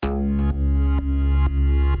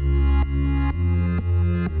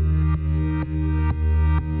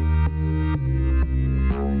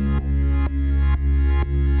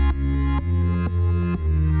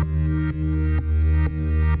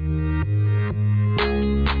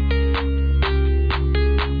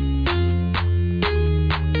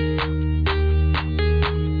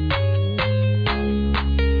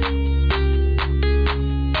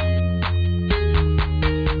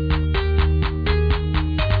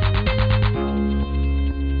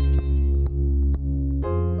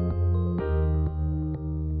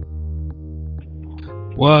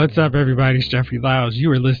What's up, everybody? It's Jeffrey Lyles.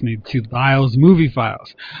 You are listening to Lyles Movie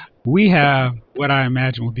Files. We have what I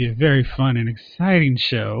imagine will be a very fun and exciting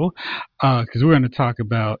show because we're going to talk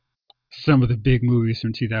about some of the big movies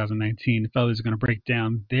from 2019. The fellas are going to break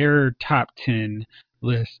down their top 10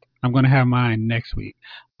 list. I'm going to have mine next week,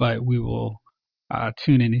 but we will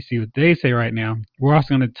tune in and see what they say right now. We're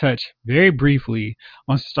also going to touch very briefly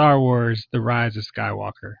on Star Wars: The Rise of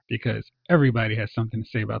Skywalker because everybody has something to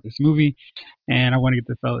say about this movie, and I want to get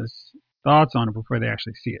the fellas' thoughts on it before they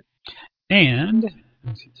actually see it. And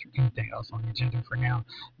let's see if there's anything else on the agenda for now.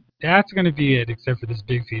 That's going to be it, except for this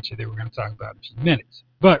big feature that we're going to talk about in a few minutes.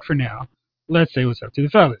 But for now, let's say what's up to the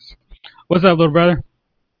fellas. What's up, little brother?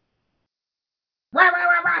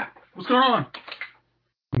 What's going on?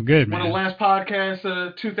 I'm good, man. One of the last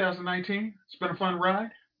podcasts, 2019. It's been a fun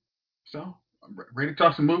ride. So, I'm ready to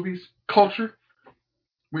talk some movies, culture.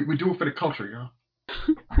 We do it for the culture, you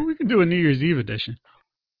know. We can do a New Year's Eve edition.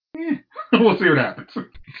 Yeah. We'll see what happens.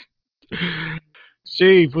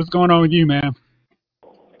 Steve, what's going on with you, man?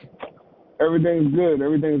 Everything's good.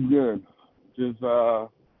 Everything's good.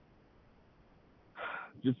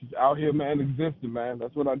 Just out here, man, existing, man.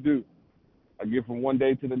 That's what I do. I get from one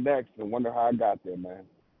day to the next and wonder how I got there, man.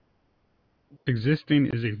 Existing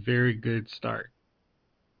is a very good start.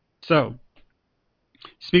 So,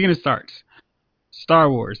 speaking of starts,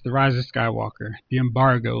 Star Wars: The Rise of Skywalker, the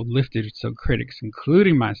embargo lifted so critics,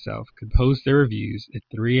 including myself, could post their reviews at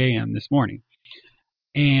 3 a.m. this morning.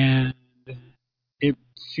 And it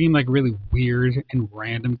seemed like a really weird and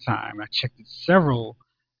random time. I checked it several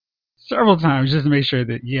times just to make sure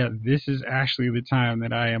that, yeah, this is actually the time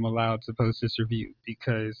that I am allowed to post this review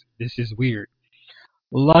because this is weird.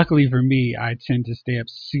 Luckily for me, I tend to stay up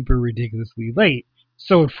super ridiculously late,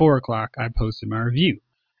 so at 4 o'clock I posted my review.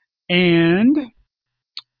 And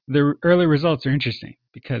the early results are interesting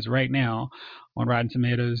because right now on Rotten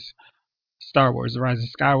Tomatoes, Star Wars: The Rise of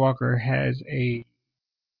Skywalker has a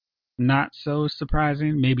not so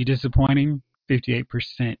surprising, maybe disappointing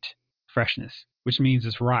 58% freshness, which means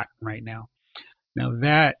it's rotten right now. Now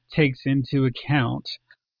that takes into account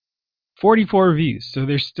 44 reviews, so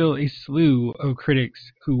there's still a slew of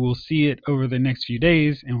critics who will see it over the next few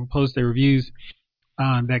days and will post their reviews.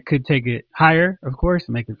 That could take it higher, of course,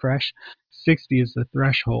 and make it fresh. 60 is the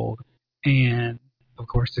threshold, and of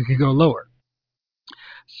course it could go lower.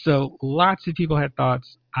 So lots of people had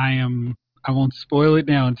thoughts. I won't spoil it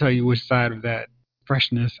now and tell you which side of that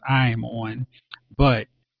freshness I am on, but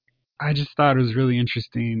I just thought it was really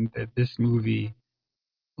interesting that this movie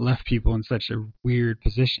left people in such a weird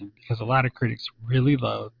position because a lot of critics really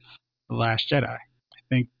love The Last Jedi. I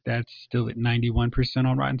think that's still at 91%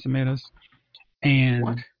 on Rotten Tomatoes. And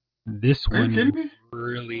What? This Are you one kidding me?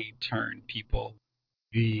 really turned people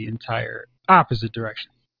the entire opposite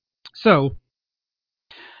direction. So,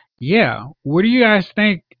 yeah, what do you guys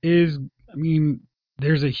think is, I mean,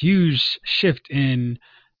 there's a huge shift in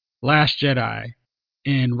Last Jedi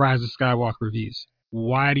and Rise of Skywalker reviews.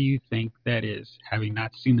 Why do you think that is, having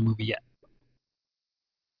not seen the movie yet?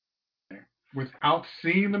 Without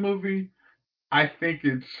seeing the movie, I think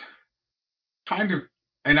it's kind of,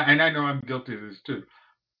 and I know I'm guilty of this too.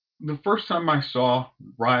 The first time I saw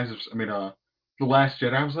The Last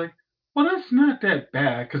Jedi, I was like, well, that's not that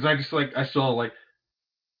bad because I saw like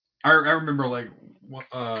I remember like one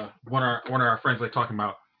of our friends like talking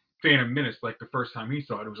about Phantom Menace like the first time he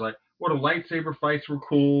saw it. It was like, well, the lightsaber fights were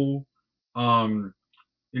cool.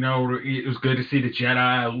 It was good to see the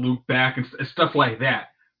Jedi, Luke back and stuff like that.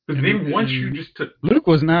 But then once you just took Luke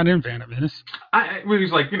was not in Phantom Menace. it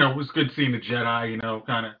was like, it was good seeing the Jedi.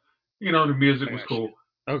 Kind of, the music was cool.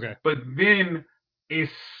 Okay. But then as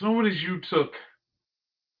soon as you took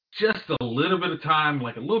just a little bit of time,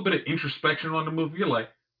 like a little bit of introspection on the movie, you're like,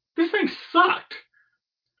 this thing sucked.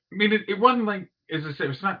 I mean, it wasn't like, as I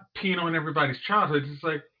said, it's not peeing on everybody's childhood. It's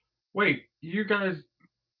like, wait, you guys,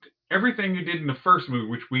 everything you did in the first movie,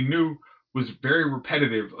 which we knew was very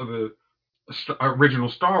repetitive of the original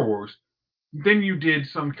Star Wars, then you did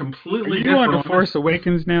some completely different. Are you on The Force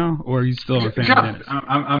Awakens now, or are you still on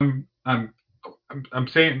Phantom Menace? I'm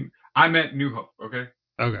saying I meant New Hope. Okay.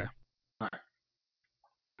 Okay. All right.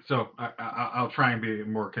 So I'll try and be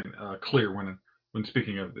more clear when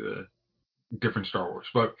speaking of the different Star Wars.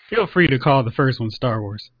 But feel free to call the first one Star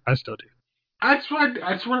Wars. I still do. That's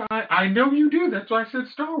what I know you do. That's why I said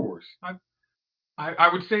Star Wars. I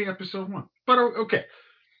would say Episode 1, but okay.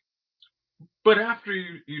 But after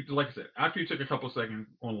you like I said, after you took a couple seconds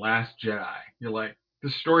on Last Jedi, you're like,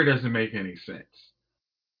 the story doesn't make any sense,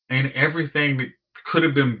 and everything that could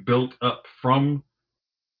have been built up from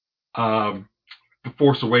The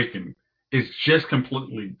Force Awakens is just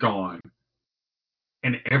completely gone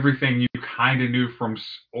and everything you kind of knew from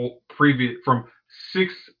from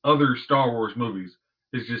 6 other Star Wars movies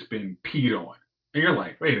is just been peed on, and you're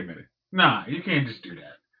like, wait a minute, nah, you can't just do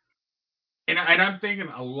that. And I'm thinking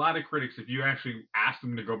a lot of critics, if you actually ask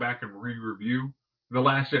them to go back and re-review The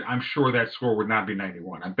Last Jedi, I'm sure that score would not be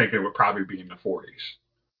 91. I'm thinking it would probably be in the 40s.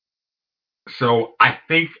 So I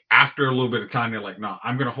think after a little bit of time, they're like, no,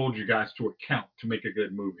 I'm going to hold you guys to account to make a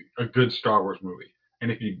good movie, a good Star Wars movie.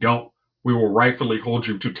 And if you don't, we will rightfully hold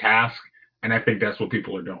you to task. And I think that's what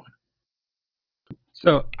people are doing.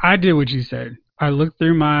 So I did what you said. I looked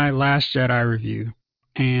through my Last Jedi review,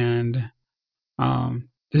 and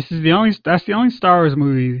that's the only Star Wars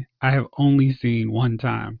movie I have only seen one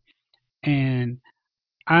time, and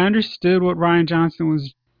I understood what Ryan Johnson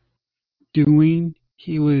was doing.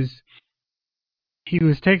 He was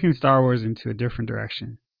taking Star Wars into a different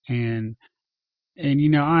direction, and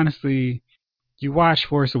honestly, you watch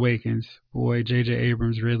Force Awakens, boy, J.J.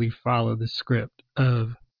 Abrams really followed the script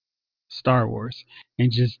of Star Wars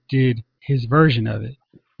and just did his version of it.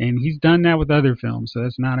 And he's done that with other films, so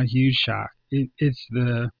that's not a huge shock. It's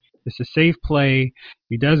a safe play.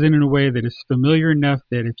 He does it in a way that is familiar enough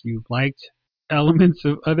that if you liked elements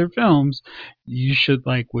of other films, you should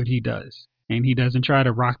like what he does. And he doesn't try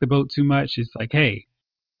to rock the boat too much. It's like, hey,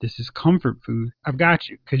 this is comfort food. I've got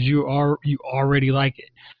you because you already like it.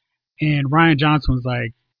 And Ryan Johnson was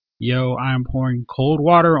like, yo, I'm pouring cold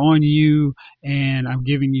water on you and I'm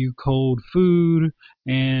giving you cold food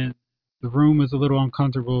and the room is a little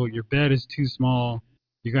uncomfortable. Your bed is too small.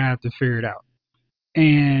 You're going to have to figure it out.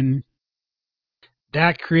 And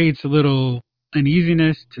that creates a little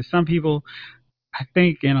uneasiness to some people. I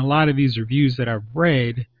think in a lot of these reviews that I've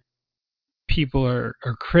read, people or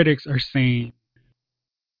critics are saying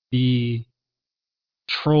the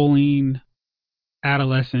trolling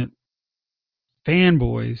adolescent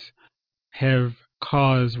fanboys have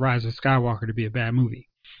caused Rise of Skywalker to be a bad movie.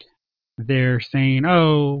 They're saying,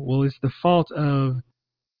 oh, well, it's the fault of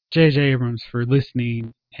J.J. Abrams for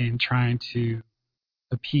listening and trying to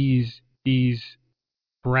appease these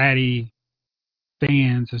bratty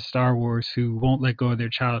fans of Star Wars who won't let go of their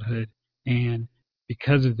childhood. And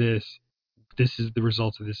because of this, this is the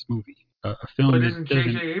result of this movie. A film But that isn't J.J.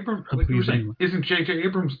 doesn't Abrams, like you were please saying, anyone. isn't J.J.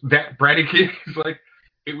 Abrams that bratty kid? He's like,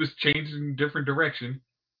 it was changed in a different direction.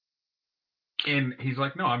 And he's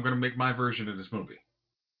like, no, I'm going to make my version of this movie.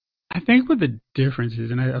 I think what the difference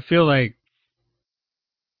is, and I feel like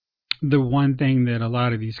the one thing that a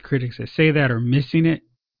lot of these critics that say that are missing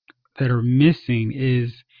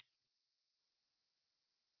is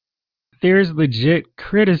there's legit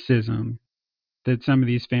criticism that some of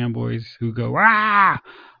these fanboys who go,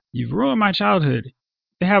 you've ruined my childhood,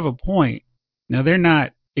 they have a point. Now, they're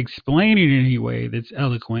not explaining in any way that's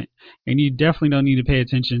eloquent, and you definitely don't need to pay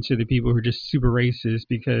attention to the people who are just super racist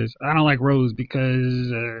because I don't like Rose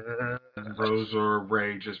because. Rose or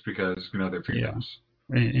Ray just because, they're Yeah. females.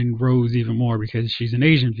 And Rose even more because she's an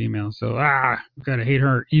Asian female. So, gotta hate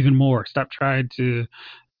her even more. Stop trying to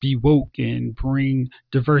be woke and bring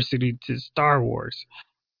diversity to Star Wars.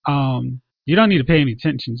 You don't need to pay any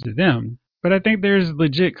attention to them. But I think there's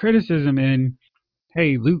legit criticism in,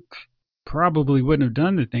 hey, Luke probably wouldn't have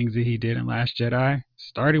done the things that he did in Last Jedi,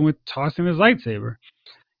 starting with tossing his lightsaber.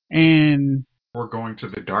 And Or going to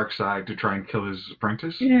the dark side to try and kill his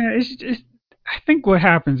apprentice. yeah, it's just, I think what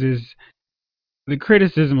happens is the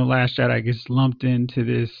criticism of Last Jedi gets lumped into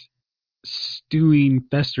this stewing,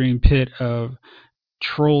 festering pit of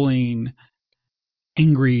trolling,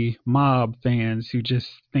 angry mob fans who just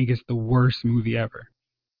think it's the worst movie ever.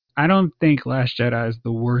 I don't think Last Jedi is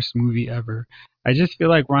the worst movie ever. I just feel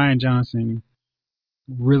like Ryan Johnson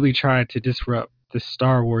really tried to disrupt the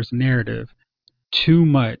Star Wars narrative too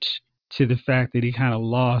much to the fact that he kind of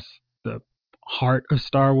lost the heart of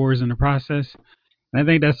Star Wars in the process. And I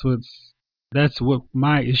think that's what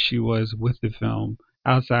my issue was with the film,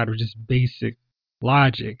 outside of just basic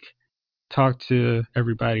logic. Talk to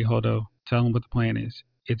everybody, Hodo. Tell them what the plan is.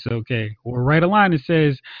 It's okay. Or write a line that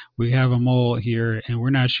says, we have a mole here and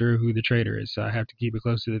we're not sure who the traitor is, so I have to keep it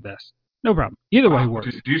close to the vest. No problem. Either way Wow.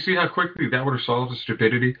 works. Do you see how quickly that would have solved the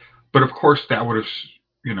stupidity? But of course, that would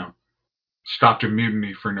have, stopped a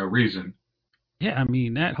mutiny for no reason. Yeah, I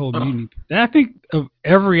mean, that whole Oh, mutiny. I think of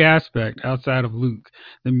every aspect outside of Luke,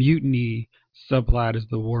 the mutiny subplot is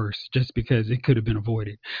the worst just because it could have been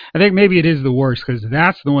avoided. I think maybe it is the worst because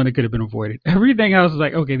that's the one that could have been avoided. Everything else is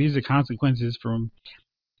like, okay, these are consequences from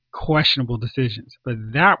questionable decisions, but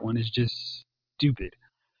that one is just stupid.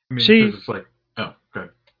 I mean, because She, it's like, oh,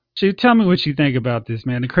 good. tell me what you think about this,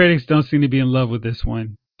 man. The critics don't seem to be in love with this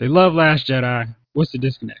one. They love Last Jedi. What's the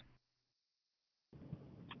disconnect?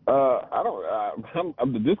 I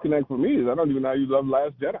don't. The disconnect for me is I don't even know how you love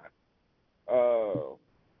Last Jedi.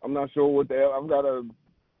 I'm not sure what they. I've got to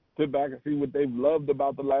sit back and see what they've loved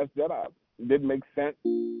about the Last Jedi. It didn't make sense.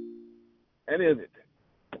 Any of it.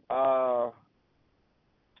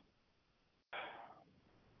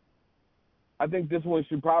 I think this one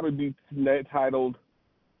should probably be titled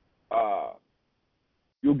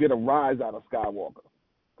 "You'll Get a Rise Out of Skywalker,"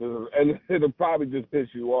 and it'll probably just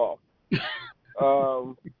piss you off.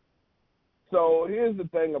 So here's the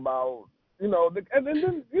thing about and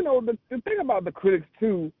then the thing about the critics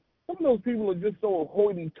too. Some of those people are just so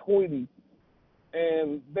hoity-toity,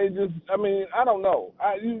 and they just I don't know.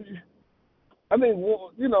 I think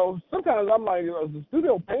sometimes I'm like, is the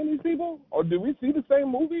studio paying these people, or did we see the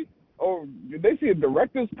same movie, or did they see a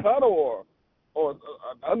director's cut or an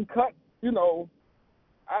uncut? Cause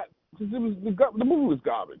the movie was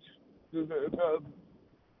garbage.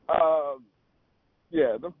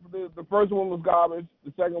 Yeah, the first one was garbage.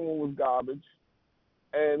 The second one was garbage,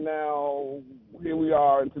 and now here we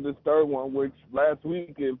are into this third one. Which last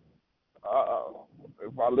week, if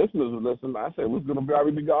our listeners would listen, I said it was going to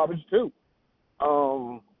probably be garbage too.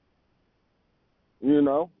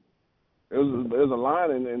 There's a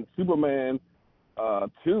line in Superman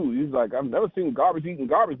 2. He's like, I've never seen garbage eating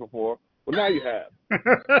garbage before. Well, now you have.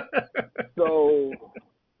 So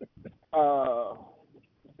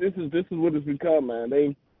this is what it's become,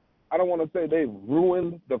 man. I don't want to say they've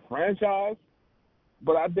ruined the franchise,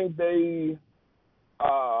 but I think there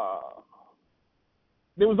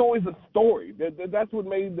was always a story. That's what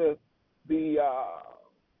made the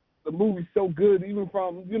movie so good, even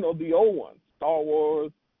from the old ones, Star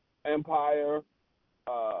Wars, Empire,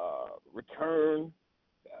 Return.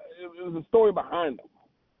 It was a story behind them,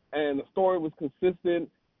 and the story was consistent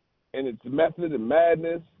in its method and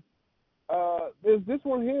madness. There's this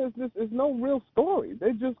one here. It's no real story.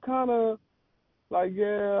 They just kind of like,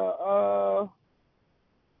 we're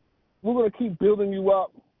gonna keep building you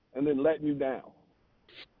up and then letting you down.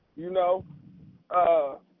 Here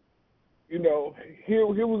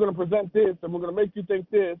we're gonna present this, and we're gonna make you think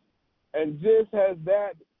this, and just as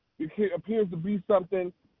that appears to be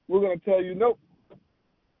something, we're gonna tell you, nope,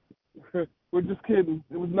 we're just kidding.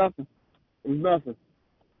 It was nothing.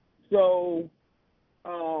 So,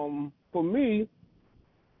 for me,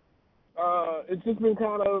 it's just been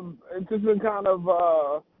kind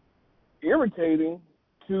of irritating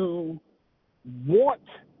to want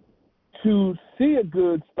to see a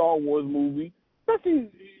good Star Wars movie,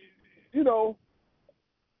 especially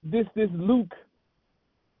this Luke,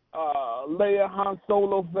 Leia, Han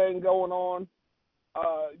Solo thing going on.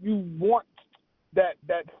 You want that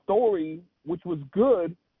story, which was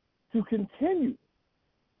good, to continue,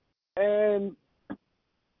 and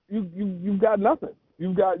you've got nothing.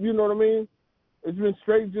 You've got, you know what I mean? It's been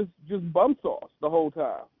straight just bum sauce the whole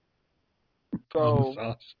time. So, Bum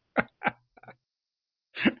sauce.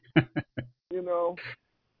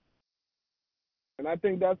 and I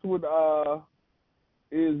think that's what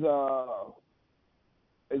is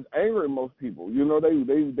angering most people.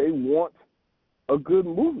 They want a good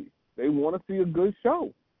movie. They want to see a good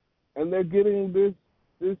show, and they're getting this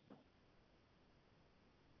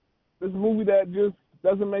movie that just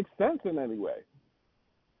doesn't make sense in any way.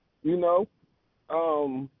 We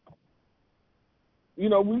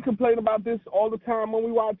complain about this all the time when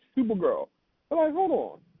we watch Supergirl. We're like, hold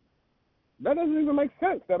on, that doesn't even make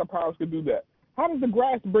sense that her powers could do that. How does the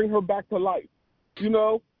grass bring her back to life? We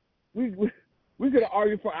could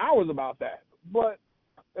argue for hours about that,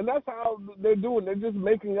 and that's how they're doing. They're just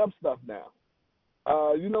making up stuff now.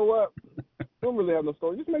 You know what? Don't really have no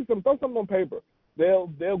story. Just throw something on paper.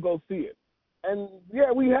 They'll go see it. And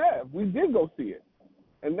yeah, we did go see it.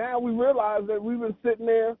 And now we realize that we've been sitting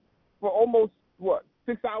there for almost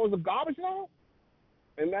 6 hours of garbage now?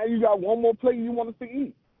 And now you got one more plate you want us to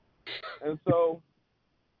eat. And so,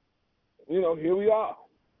 here we are.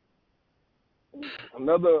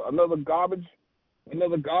 Another garbage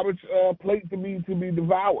plate to be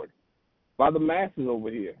devoured by the masses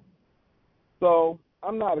over here. So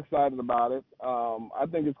I'm not excited about it. I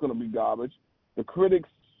think it's going to be garbage. The critics,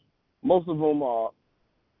 most of them are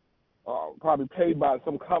probably paid by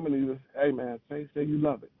some company to, hey man, say you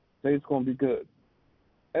love it, say it's going to be good,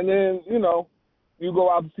 and then you go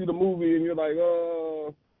out to see the movie and you're like,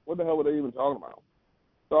 what the hell were they even talking about?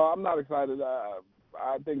 So I'm not excited. I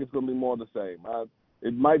think it's going to be more of the same.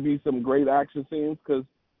 It might be some great action scenes because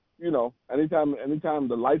anytime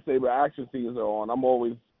the lightsaber action scenes are on, I'm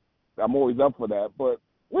always up for that. But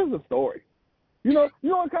where's the story? You know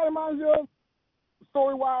what it kind of reminds you of,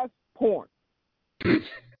 story-wise? Porn.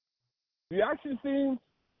 The action scenes,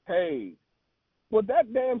 hey, But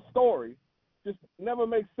that damn story just never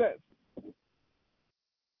makes sense.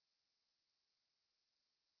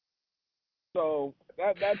 So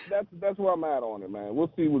that's where I'm at on it, man.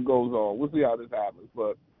 We'll see what goes on. We'll see how this happens,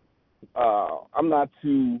 but I'm not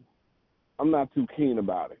too keen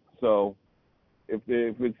about it. So if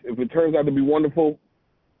it turns out to be wonderful,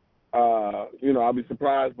 I'll be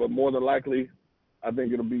surprised. But more than likely, I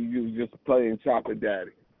think it'll be you just playing chocolate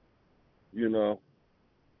daddy, in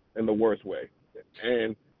the worst way.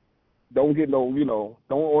 And don't get don't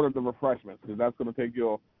order the refreshments because that's going to take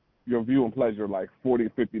your viewing pleasure like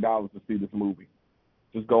 $40-$50 to see this movie.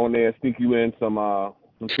 Just go in there, sneak you in some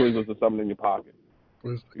Twizzlers or something in your pocket.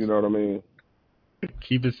 You know what I mean?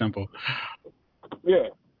 Keep it simple. Yeah.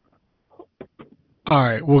 All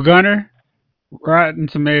right. Well, Gunner, Rotten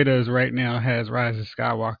Tomatoes right now has Rise of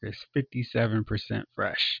Skywalker's 57%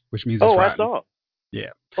 fresh, which means it's rotten. I saw.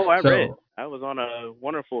 Yeah. Oh, I read. I was on a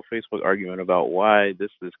wonderful Facebook argument about why this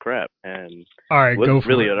is crap, and all right, it wasn't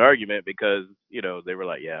really an argument because they were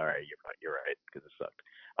like, "Yeah, all right, you're right," because it sucked.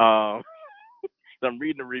 So I'm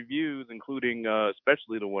reading the reviews, including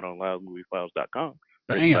especially the one on loudmoviefiles.com,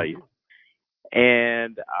 written by you,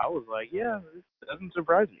 and I was like, "Yeah, this doesn't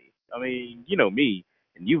surprise me. I mean, you know me,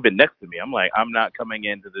 and you've been next to me. I'm like, I'm not coming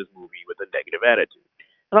into this movie with a negative attitude,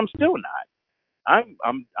 and I'm still not. I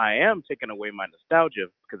am taking away my nostalgia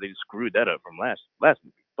because they screwed that up from last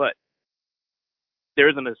movie. But there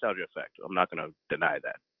is a nostalgia effect. I'm not going to deny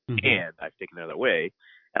that. Mm-hmm. And I've taken it away,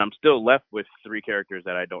 and I'm still left with 3 characters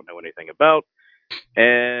that I don't know anything about.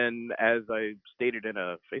 And as I stated in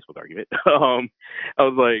a Facebook argument, I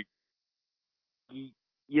was like,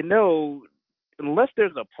 unless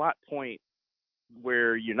there's a plot point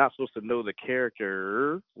where you're not supposed to know the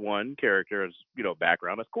character's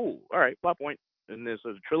background, that's cool. All right, plot point. And there's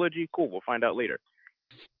a trilogy, cool. We'll find out later.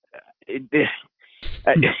 There's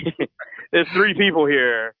 3 people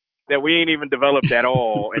here that we ain't even developed at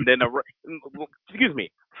all, and then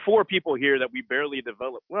 4 people here that we barely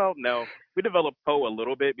developed. Well, no, we developed Poe a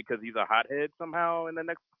little bit because he's a hothead somehow in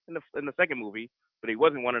the second movie, but he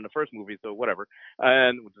wasn't one in the first movie, so whatever.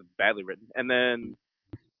 And which is badly written. And then,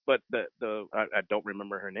 but I don't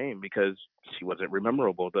remember her name because she wasn't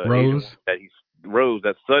memorable. The Rose. Rose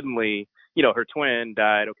that suddenly, her twin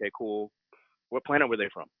died. Okay, cool. What planet were they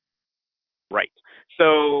from? Right.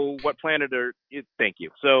 So what planet are? Thank you.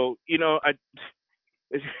 So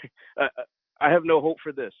I have no hope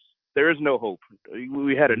for this. There is no hope.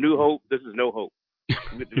 We had a new hope. This is no hope.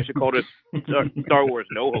 We should call this Star Wars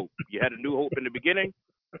No Hope. You had a new hope in the beginning.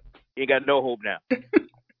 You ain't got no hope now.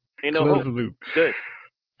 Ain't no hope. Good.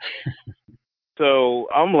 So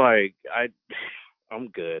I'm like, I'm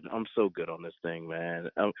good. I'm so good on this thing, man.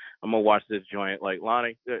 I'm gonna watch this joint. Like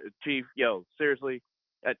Lonnie, Chief, yo, seriously.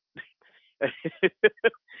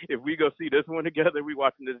 If we go see this one together, we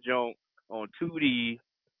watching this joint on 2D.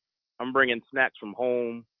 I'm bringing snacks from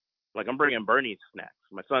home. Like I'm bringing Bernie's snacks,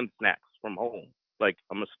 my son's snacks from home. Like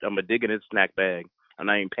I'm a dig in his snack bag. I'm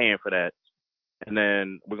not even paying for that. And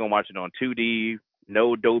then we're gonna watch it on 2D,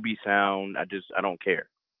 no Dolby sound. I don't care.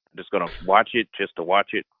 I'm just gonna watch it just to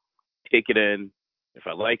watch it, take it in. If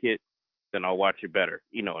I like it, then I'll watch it better,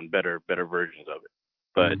 and better versions of it.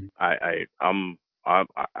 But I'm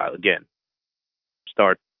again,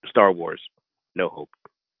 Star Wars, no hope.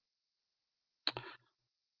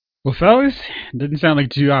 Well, fellas, didn't sound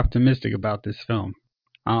like too optimistic about this film.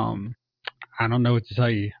 I don't know what to tell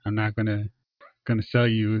you. I'm not gonna sell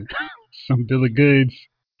you some bill of goods.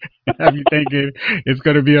 Have you thinking it's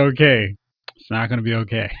gonna be okay? It's not gonna be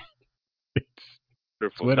okay.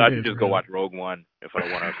 It's what I should just go watch Rogue One if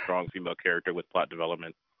I want a strong female character with plot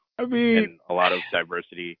development. I mean, and a lot of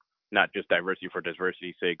diversity, not just diversity for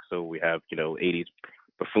diversity's sake. So we have 80s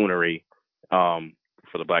buffoonery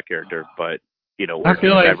for the black character, but I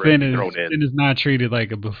feel like Finn is not treated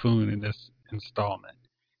like a buffoon in this installment.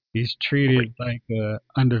 He's treated like an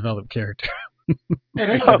undeveloped character. It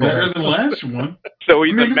ain't better than the last one. So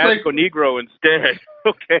he's a magical Negro instead.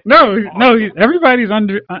 Okay. No. Everybody's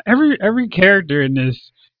every character in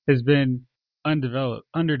this has been underdeveloped,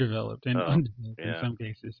 and undeveloped in some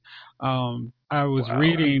cases. I was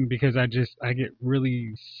reading because I get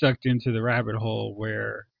really sucked into the rabbit hole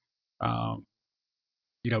where,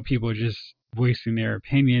 people are just voicing their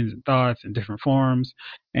opinions and thoughts in different forms,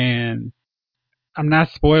 and I'm not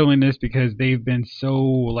spoiling this because they've been so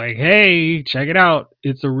like, hey, check it out.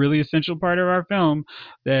 It's a really essential part of our film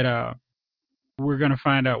that we're going to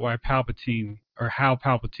find out why Palpatine or how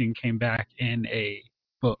Palpatine came back in a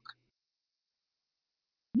book.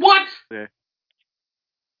 What?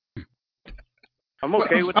 I'm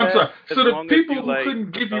okay with I'm that sorry. as So the long as people you who like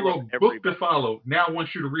couldn't give you develop a book to everybody. follow now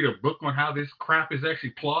want you to read a book on how this crap is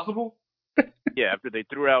actually plausible? Yeah, after they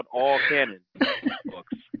threw out all canon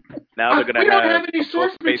books, now they're We gonna don't have have any a book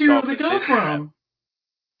source based material off to of go this crap. from.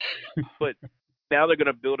 But now they're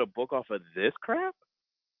gonna build a book off of this crap.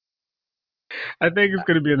 I think it's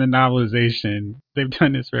going to be in the novelization. They've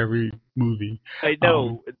done this for every movie, I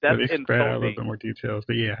know where that's they spread out a little insulting bit more details.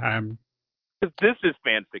 But yeah, I'm. because this is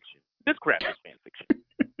fan fiction. This crap is fan fiction.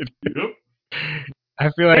 Yep. I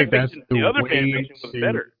feel Fan like that's fiction. The the other fan way fiction was to.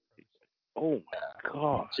 better. Oh my You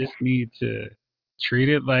god. just need to treat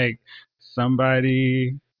it like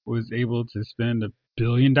somebody was able to spend $1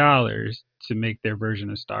 billion to make their version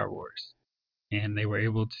of Star Wars, and they were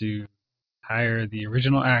able to hire the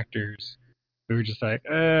original actors who were just like,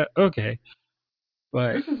 okay,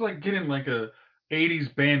 but This is like getting like a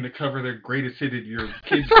 80s band to cover their greatest hit at your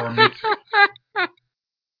kid's bar mitzvah.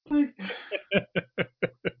 Like,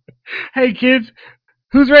 hey kids,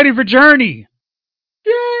 who's ready for Journey?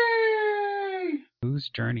 yay! Who's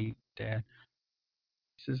Journey, Dad?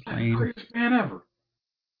 This is That's the lame. greatest band ever.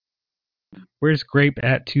 Where's Grape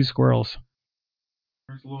at Two Squirrels?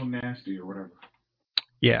 It's a little nasty or whatever.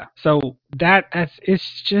 Yeah, so that's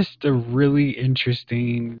it's just a really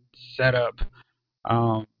interesting setup.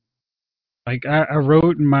 Um, like I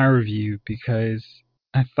wrote in my review because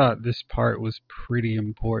I thought this part was pretty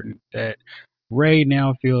important that Rey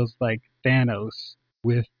now feels like Thanos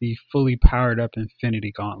with the fully powered up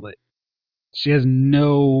Infinity Gauntlet. She has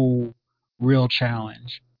no real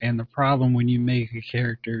challenge. And the problem when you make a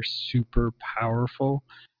character super powerful,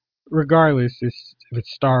 regardless if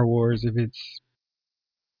it's Star Wars, if it's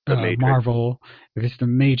The Matrix. Marvel, if it's the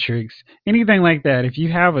Matrix, anything like that, if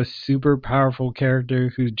you have a super powerful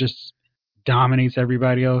character who just dominates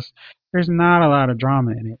everybody else, there's not a lot of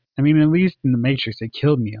drama in it. I mean, at least in the Matrix, they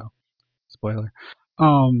killed Neo. Spoiler.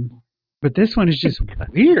 But this one is just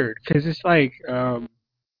weird because it's like,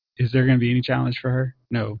 is there going to be any challenge for her?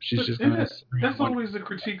 No, she's But just going to that's one. always the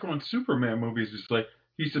critique on Superman movies. It's like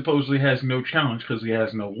he supposedly has no challenge because he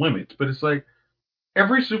has no limits. But it's like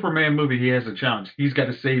every Superman movie, he has a challenge. He's got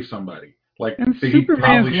to save somebody. Like And that he Superman's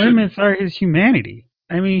probably shouldn't. limits are his humanity.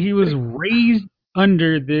 I mean, he was raised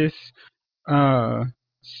under this uh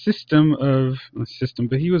system,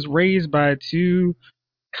 but he was raised by two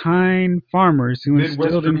kind farmers who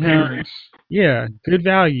instilled in Midwestern him, parents. yeah, good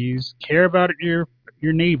values, care about your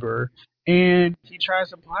neighbor, and he tries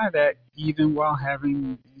to apply that even while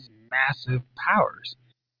having these massive powers.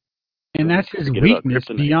 And Don't that's his forget about weakness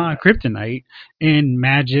kryptonite. beyond kryptonite and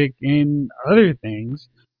magic and other things.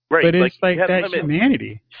 Right, But like it's he like has that limits.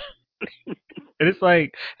 humanity. And it's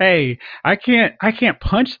like, hey, I can't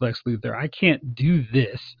punch Lex Luthor. I can't do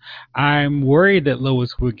this. I'm worried that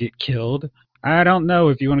Lois would get killed. I don't know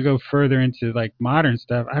if you want to go further into like modern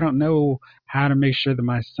stuff. I don't know how to make sure that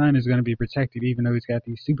my son is going to be protected even though he's got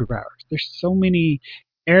these superpowers. There's so many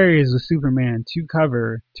areas of Superman to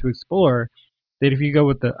cover, to explore, that if you go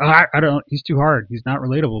with the I don't, he's too hard. He's not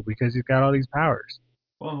relatable because he's got all these powers.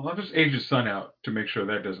 Well, I'll just age his son out to make sure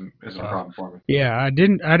that isn't a Uh, problem for me. yeah, I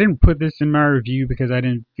didn't put this in my review because I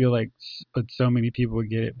didn't feel like but so many people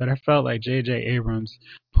would get it. But I felt like J.J. Abrams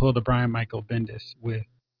pulled a Brian Michael Bendis with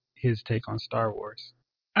his take on Star Wars.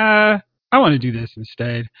 I want to do this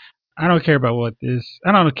instead. I don't care about what this.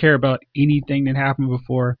 I don't care about anything that happened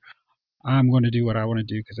before. I'm going to do what I want to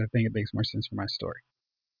do because I think it makes more sense for my story.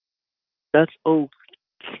 That's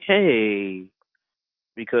okay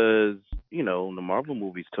because the Marvel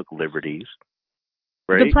movies took liberties,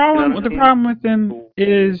 The right? You know problem, what I the mean? problem with them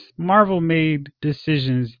is Marvel made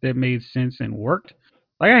decisions that made sense and worked.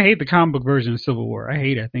 Like I hate the comic book version of Civil War. I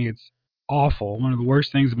hate it. I think it's awful. One of the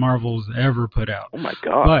worst things Marvel's ever put out. Oh my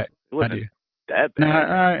god, But it I wasn't do. that Now,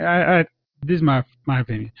 bad. this is my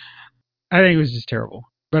opinion. I think it was just terrible.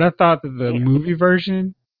 But I thought that the Damn. movie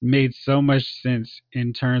version made so much sense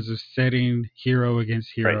in terms of setting hero against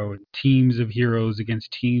Right. hero and teams of heroes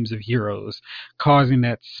against teams of heroes, causing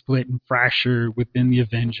that split and fracture within the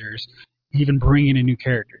Avengers, even bringing in new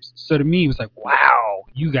characters. So to me, it was like, wow,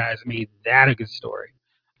 you guys made that a good story.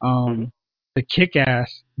 Hmm. The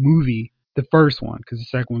Kick-Ass movie, the first one, because the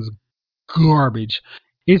second one's garbage.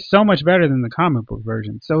 It's so much better than the comic book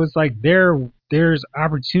version. So it's like there's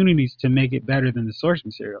opportunities to make it better than the source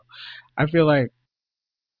material. I feel like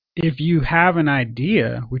if you have an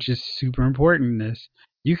idea, which is super important in this,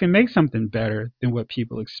 you can make something better than what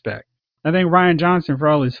people expect. I think Ryan Johnson, for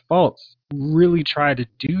all his faults, really tried to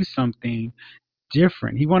do something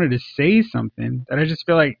different. He wanted to say something that I just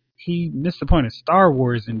feel like he missed the point of Star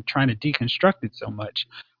Wars and trying to deconstruct it so much.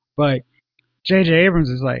 But J.J. Abrams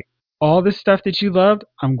is like, all the stuff that you loved,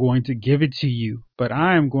 I'm going to give it to you, but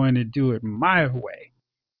I am going to do it my way.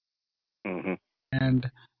 Mm-hmm.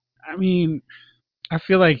 And I mean, I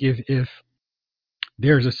feel like if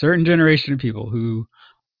there's a certain generation of people who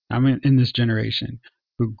I'm in this generation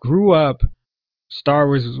who grew up, Star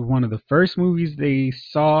Wars was one of the first movies they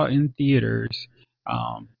saw in theaters.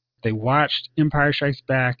 They watched Empire Strikes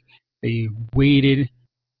Back. They waited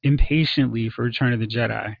impatiently for Return of the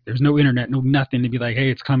Jedi. There's no internet, no nothing to be like, hey,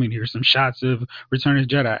 it's coming. Here's some shots of Return of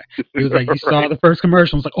the Jedi. It was like you saw the first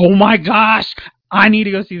commercial. It's like, oh my gosh, I need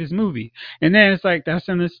to go see this movie. And then it's like, that's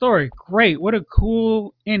in the story. Great, what a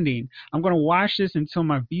cool ending. I'm gonna watch this until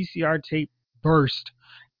my VCR tape burst.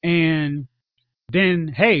 And then,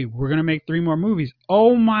 hey, we're going to make 3 more movies.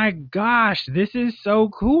 Oh my gosh, this is so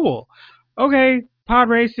cool. Okay, pod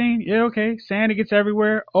racing. Yeah, okay. Santa gets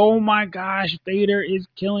everywhere. Oh my gosh, Vader is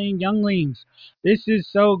killing younglings. This is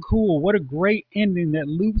so cool. What a great ending that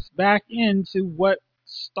loops back into what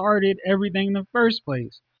started everything in the first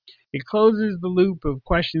place. It closes the loop of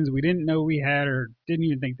questions we didn't know we had or didn't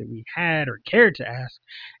even think that we had or cared to ask.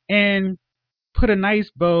 And put a nice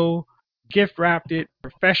bow, gift wrapped it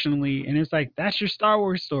professionally, and it's like that's your Star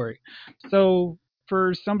Wars story. So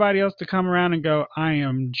for somebody else to come around and go, I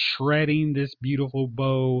am shredding this beautiful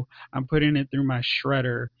bow, I'm putting it through my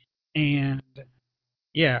shredder, and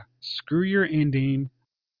yeah, screw your ending.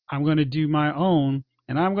 I'm gonna do my own,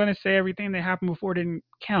 and I'm gonna say everything that happened before didn't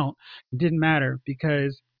count, didn't matter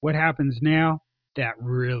because what happens now that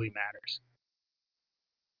really matters.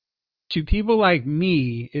 To people like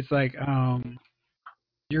me, it's like,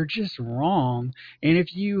 you're just wrong. And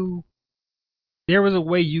if you, there was a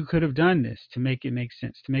way you could have done this to make it make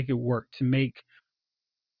sense, to make it work, to make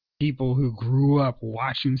people who grew up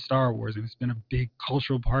watching Star Wars, and it's been a big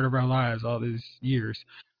cultural part of our lives all these years,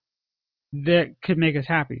 that could make us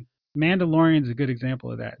happy. Mandalorian's a good example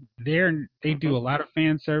of that. They do a lot of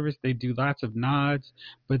fan service, they do lots of nods,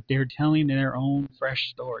 but they're telling their own fresh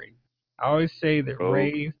story. I always say that Rogue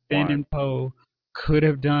Rey, Finn, One. and Poe could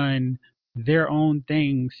have done their own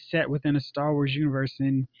thing set within a Star Wars universe,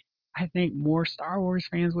 and I think more Star Wars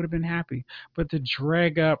fans would have been happy. But to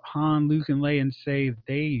drag up Han, Luke, and Leia and say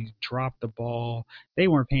they dropped the ball, they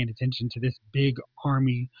weren't paying attention to this big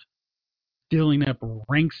army filling up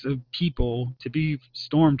ranks of people to be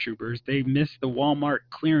stormtroopers. They missed the Walmart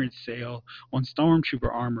clearance sale on stormtrooper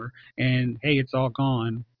armor, and hey, it's all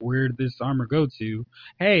gone. Where did this armor go to?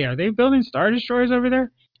 Hey, are they building Star Destroyers over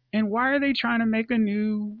there? And why are they trying to make a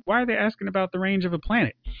new? Why are they asking about the range of a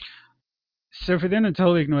planet? So for them to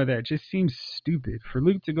totally ignore that just seems stupid. For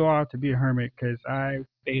Luke to go off to be a hermit because I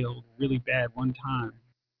failed really bad one time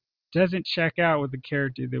doesn't check out with the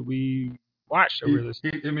character that we watched over this.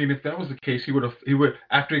 I mean, if that was the case, he would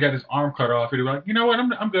after he got his arm cut off, he'd be like, you know what,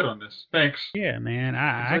 I'm good on this. Thanks. Yeah, man, It's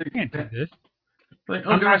I like can't do this. like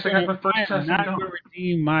oh gosh, I got my first I am test. I'm not gonna done.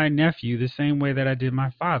 redeem my nephew the same way that I did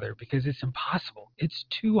my father because it's impossible. It's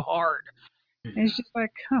too hard. And it's just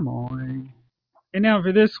like, come on. And now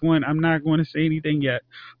for this one, I'm not going to say anything yet,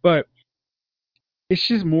 but it's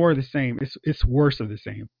just more of the same. It's worse of the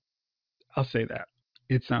same. I'll say that.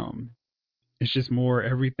 It's just more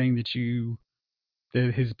everything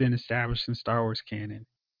that has been established in Star Wars canon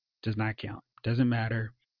does not count. Doesn't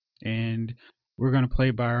matter. And we're going to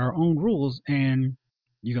play by our own rules, and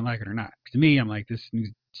you can like it or not. To me, I'm like, this new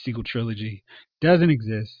sequel trilogy doesn't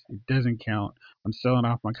exist. It doesn't count. I'm selling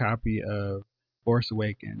off my copy of Force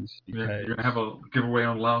Awakens because You're gonna have a giveaway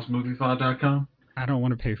on LaosMoviePod.com. I don't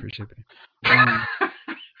want to pay for shipping. Yeah,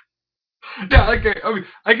 okay. I mean,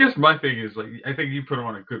 I guess my thing is like, I think you put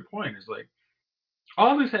on a good point. Is like,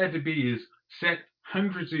 all this had to be is set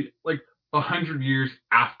hundreds of like 100 years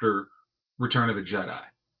after Return of the Jedi.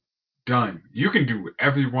 Done. You can do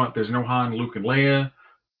whatever you want. There's no Han, Luke, and Leia.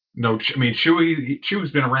 No, I mean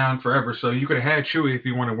Chewie's been around forever, so you could have had Chewie if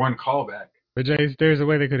you wanted one callback. But Jace, there's a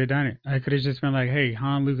way they could have done it. I could have just been like, hey,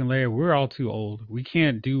 Han, Luke, and Leia, we're all too old. We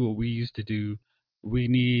can't do what we used to do. We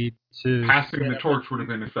need to Passing set the up torch would a have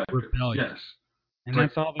been effective. rebellion. Yes. And It's like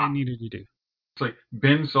that's all they needed to do. it's like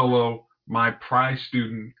Ben Solo, my prize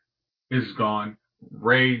student, is gone.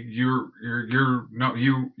 Ray, you're no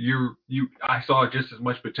you. I saw just as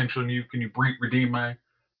much potential in you. Can you redeem my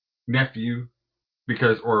nephew?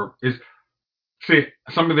 Because or is see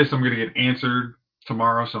some of this I'm going to get answered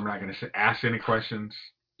tomorrow, so I'm not going to ask any questions.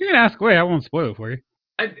 You can ask away. I won't spoil it for you.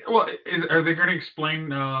 Are they going to explain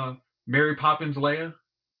Mary Poppins Leia?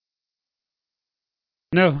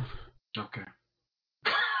 No. Okay.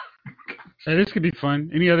 This could be fun.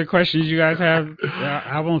 Any other questions you guys have?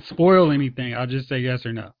 I won't spoil anything. I'll just say yes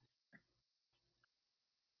or no.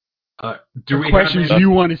 Do or we questions have you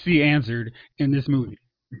want to see answered in this movie?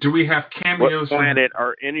 Do we have What cameos planet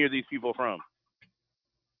are any of these people from?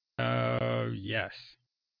 Yes.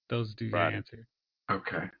 Those do get Right. answered.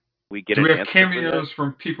 Okay. We get Do an we have answer for cameos that?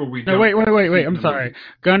 from people we No, don't wait. see in I'm the sorry. movie?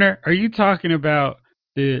 Gunnar, are you talking about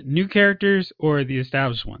the new characters or the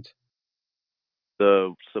established ones?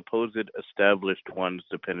 The supposed established ones,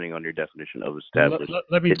 depending on your definition of Let, established,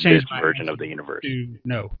 let me in change this my version answer of the universe. to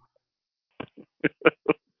no.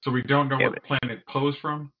 So we don't know Damn what it. planet Poe's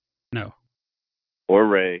from? No. Or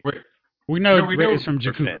Ray. Wait. We know No, we Ray know. is from Or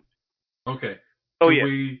Jakku. Finn. Okay. Oh, Do yeah.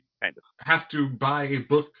 we Kind of. have to buy a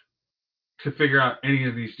book to figure out any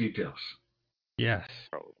of these details? Yes.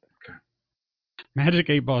 Probably. Magic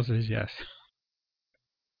 8 Ball says yes.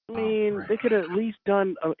 I mean, right. they could have at least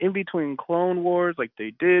done in between Clone Wars like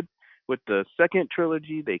they did with the second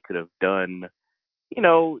trilogy. They could have done,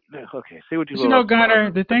 okay, say what you But you will know, about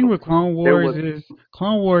Gunnar, the thing but with Clone there Wars was, is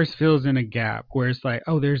Clone Wars fills in a gap where it's like,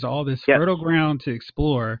 oh, there's all this yes, fertile ground to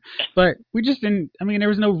explore, but we just didn't. I mean, there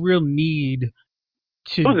was no real need it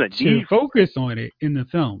to wasn't a to deep. focus on it in the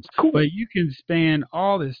films. Cool. But you can spend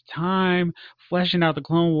all this time fleshing out the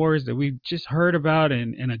Clone Wars that we've just heard about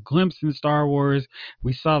and a glimpse in Star Wars.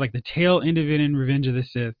 We saw like the tail end of it in Revenge of the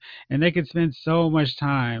Sith, and they could spend so much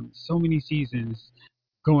time, so many seasons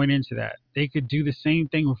going into that. They could do the same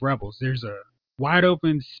thing with Rebels. There's a wide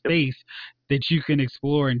open Yep. space that you can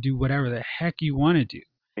explore and do whatever the heck you want to do.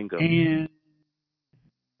 Bingo. And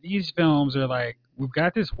these films are like, we've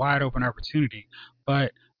got this wide open opportunity,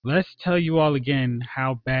 but let's tell you all again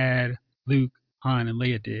how bad Luke, Han, and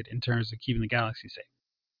Leia did in terms of keeping the galaxy safe.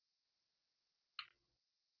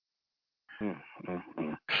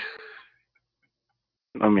 Mm-hmm.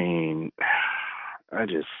 I mean, I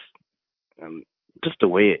just the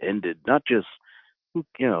way it ended, not just,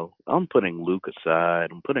 I'm putting Luke aside,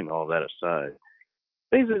 I'm putting all that aside.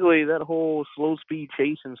 Basically, that whole slow speed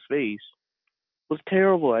chase in space was a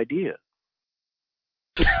terrible idea.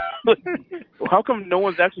 How come no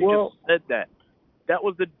one's actually just said that? That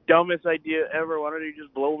was the dumbest idea ever. Why don't you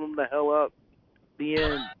just blow them the hell up? The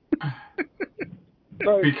end.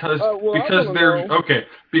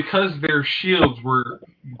 Because their shields were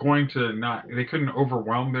going to not, they couldn't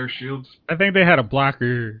overwhelm their shields. I think they had a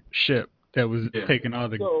blocker ship that was taking all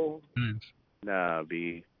the guns. Nah,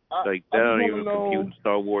 B. Like, that don't even compute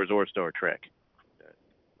Star Wars or Star Trek.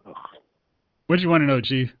 Ugh. What do you want to know,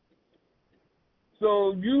 Chief?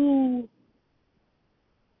 So when you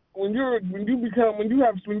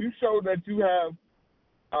show that you have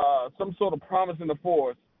some sort of promise in the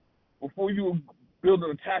Force, before you build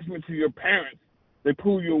an attachment to your parents, they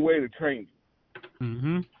pull you away to train you.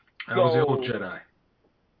 Mm-hmm. That was the old Jedi.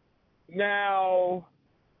 Now,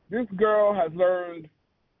 this girl has learned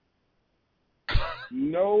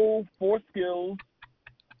no Force skills.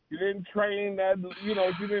 She didn't train that, she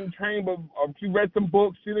didn't train, but she read some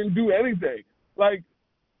books. She didn't do anything. Like,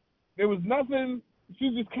 there was nothing. She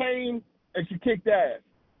just came and she kicked ass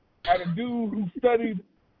at a dude who studied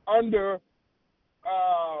under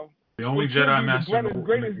the only Jedi Master in the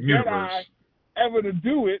greatest universe Jedi ever to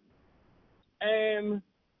do it, and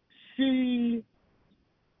she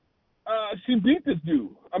beat this dude.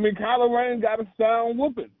 I mean, Kylo Ren got a sound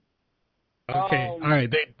whooping. Okay, all right.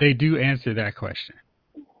 They do answer that question.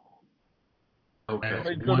 Okay.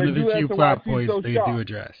 That's one of the few plot points they do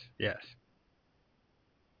address. Yes.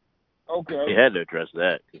 Okay. They had to address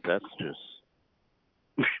that. That's just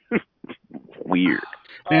weird.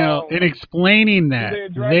 Now, in explaining that,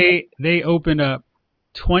 they open up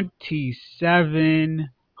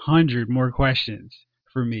 2,700 more questions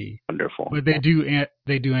for me. Wonderful. But they do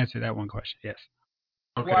answer that one question. Yes.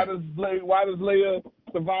 Okay. Why does Leia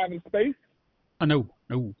survive in space? Oh, no,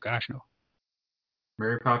 gosh, no.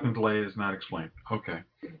 Mary Poppins Leia is not explained. Okay.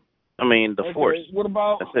 I mean, the Force. What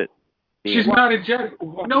about? That's it. She's not a Jedi.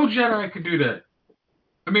 No Jedi could do that.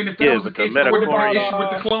 I mean, if that was the case, I would have an issue with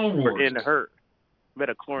the Clone Wars. In her,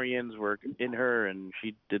 metachlorians were in her, and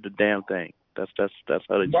she did the damn thing. That's how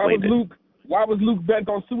they explained it. Why was Luke bent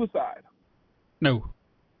on suicide? No.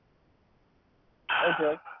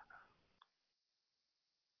 Okay.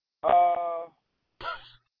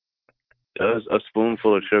 Does a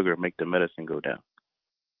spoonful of sugar make the medicine go down?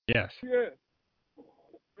 Yes. Yeah.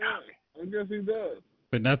 I guess he does.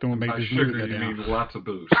 But nothing will make this movie go down. You need lots of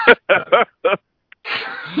booze. I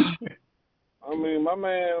mean, my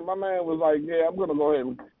man was like, "Yeah, I'm gonna go ahead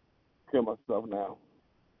and kill myself now."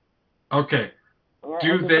 Okay.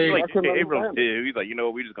 He's like, you know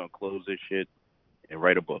what? We're just gonna close this shit and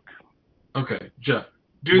write a book. Okay, Jeff.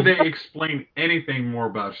 Do they explain anything more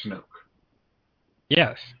about Snoke?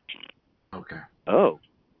 Yes. Okay. Oh,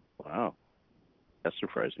 wow, that's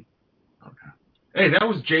surprising. Okay. Hey, that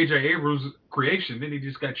was J.J. Abrams' creation. Then he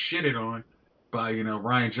just got shitted on by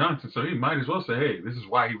Rian Johnson. So he might as well say, "Hey, this is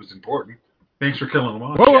why he was important. Thanks for killing him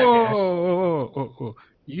off, Whoa, whoa, jackass." whoa, whoa, whoa, whoa, whoa.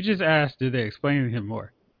 You just asked, did they explain him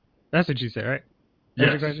more? That's what you said, right? That's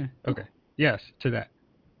your Yes. question? Okay. Yes, to that.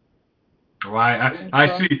 Well,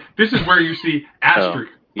 I see. This is where you see Oh,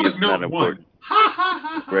 asterisk he's not footnote 1. important. Ha ha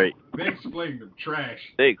ha ha. Right. They explained them trash.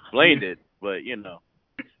 They explained it, but I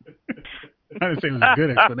didn't say it was a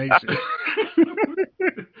good explanation.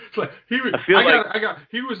 It's like he was. He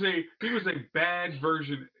was a bad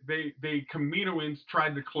version. They Kaminoans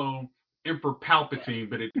tried to clone Emperor Palpatine,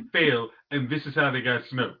 but it failed, and this is how they got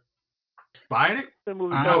Snoke. Buying it? the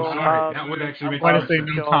movie I'm Oh, called sorry. sorry. That would actually I'm make going too to much say sense.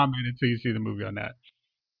 no Shaw. comment until you see the movie on that.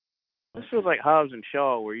 This feels like Hobbs and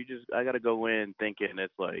Shaw, where I gotta go in thinking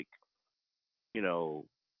it's like, a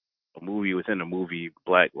movie within a movie,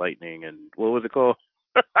 Black Lightning, and what was it called?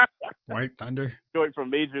 White Thunder? Joint from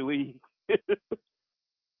Major League.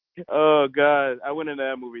 Oh God, I went into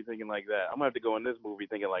that movie thinking like that. I'm gonna have to go in this movie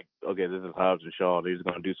thinking like, okay, this is Hobbs and Shaw. They're just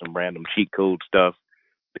gonna do some random cheat code stuff,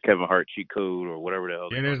 the Kevin Hart cheat code or whatever the hell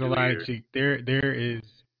Yeah, they're there's a gonna do lot of here. cheat. There is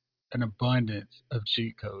an abundance of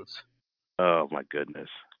cheat codes. Oh my goodness.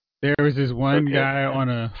 There was this one Okay. guy on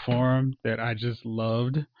a forum that I just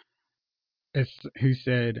loved, who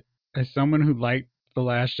said, as someone who liked The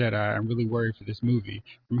Last Jedi, I'm really worried for this movie.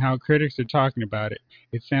 From how critics are talking about it,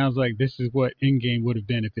 it sounds like this is what Endgame would have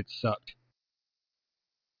been if it sucked.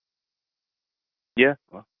 Yeah.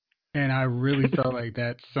 Well, And I really felt like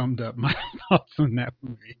that summed up my thoughts on that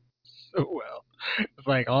movie so well. It's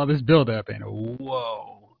like all this buildup and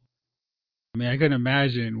whoa. I mean, I couldn't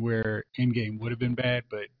imagine where Endgame would have been bad,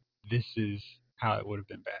 but this is how it would have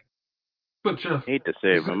been bad. But Jeff, I hate to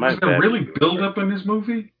say it, but my was there bad really movie. build up in this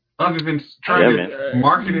movie other than I trying Yeah, mean, man. to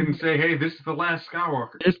market it and say, "Hey, this is the last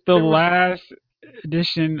Skywalker"? it's the There was last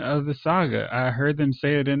edition of the saga. I heard them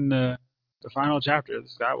say it in the final chapter of the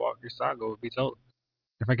Skywalker saga would be told.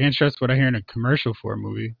 If I can't trust what I hear in a commercial for a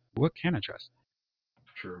movie, what can I trust?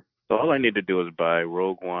 true. So all I need to do is buy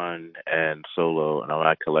Rogue One and Solo, and all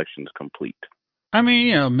my collection is complete. I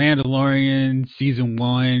mean, Mandalorian season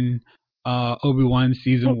 1, Obi-Wan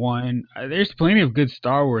season Well, 1. There's plenty of good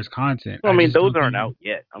Star Wars content. I I mean, just those don't think aren't out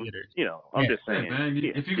yet. theaters. I'm Yeah. just Hey saying. man,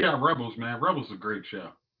 Yeah, if you yeah. got Rebels, man, Rebels is a great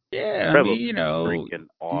show. Yeah, I mean, Rebels is freaking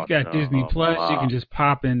you got Disney awesome. Plus. You can just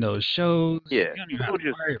pop in those shows. Yeah, You don't even have to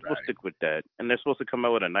worry we'll about it. stick with that. And they're supposed to come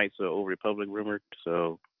out with a Knights of the Old Republic rumored,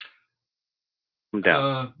 so I'm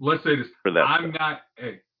down Let's say this. for that I'm stuff. not.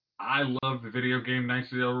 Hey, I love the video game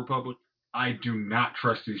Knights of the Old Republic. I do not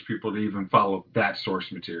trust these people to even follow that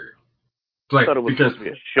source material. It's I like thought it was because supposed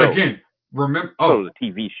to be a show. again, remember. I thought it Oh, was a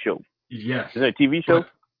TV show. yes, Is it a TV show? but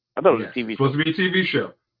I thought it was yes, a it's TV supposed show. to be a TV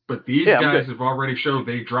show. But these Yeah, I'm guys good. have already showed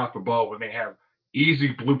they drop the ball when they have easy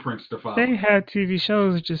blueprints to follow. They had TV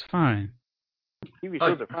shows just fine. TV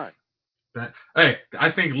shows are fine. Hey, I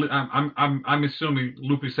think I'm assuming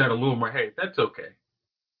Lucas had a little more. Hey, that's okay.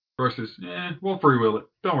 Versus, we'll freewheel it.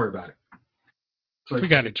 Don't worry about it. We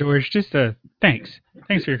got it, George. Just thanks.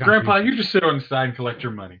 Thanks for your Grandpa, contribution. you just sit on the side and collect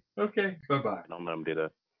your money. Okay, bye bye. Don't let him do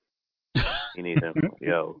that. He needs him.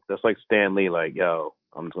 Yo, that's like Stan Lee. Like, yo,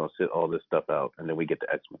 I'm just gonna sit all this stuff out, and then we get to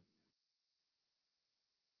X Men.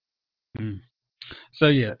 So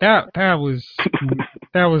yeah, that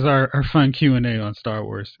was our fun Q&A on Star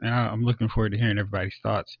Wars, and I'm looking forward to hearing everybody's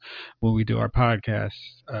thoughts when we do our podcast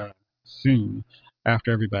soon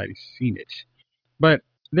after everybody's seen it. But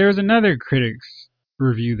there's another critic's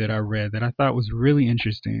review that I read that I thought was really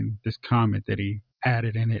interesting. This comment that he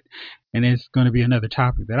added in it, and it's going to be another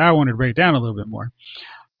topic that I wanted to break down a little bit more.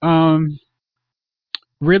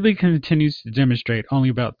 Ridley continues to demonstrate only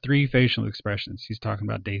about 3 facial expressions. He's talking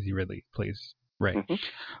about Daisy Ridley, plays Rey. Mm-hmm.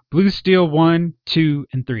 Blue Steel 1, 2,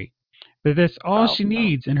 and 3. But that's all she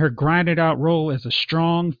needs in her grinded out role as a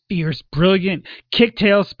strong, fierce, brilliant,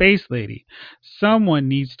 kick-tail space lady. Someone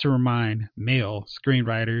needs to remind male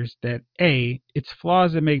screenwriters that A, it's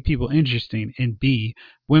flaws that make people interesting, and B,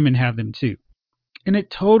 women have them too. And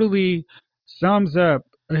it totally sums up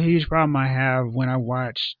a huge problem I have when I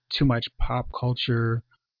watch too much pop culture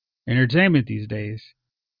entertainment these days.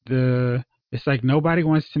 It's like nobody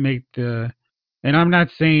wants to make and I'm not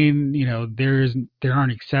saying, there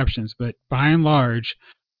aren't exceptions, but by and large,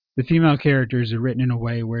 the female characters are written in a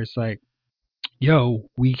way where it's like, yo,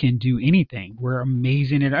 we can do anything. We're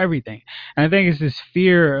amazing at everything. And I think it's this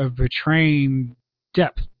fear of betraying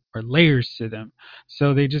depth or layers to them.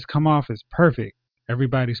 So they just come off as perfect.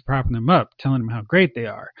 Everybody's propping them up, telling them how great they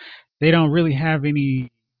are. They don't really have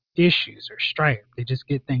any issues or strife. They just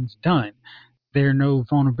get things done. There are no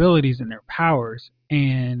vulnerabilities in their powers.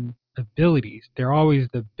 And abilities. They're always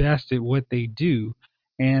the best at what they do,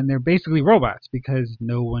 and they're basically robots because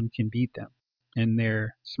no one can beat them. And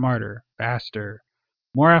they're smarter, faster,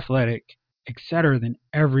 more athletic, etc. than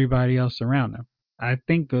everybody else around them. I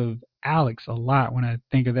think of Alex a lot when I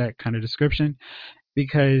think of that kind of description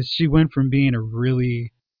because she went from being a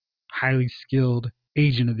really highly skilled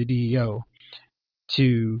agent of the DEO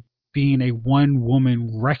to being a one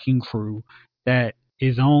woman wrecking crew that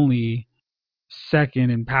is only second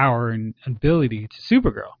in power and ability to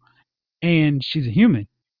Supergirl. And she's a human.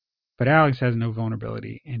 But Alex has no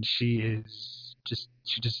vulnerability and she just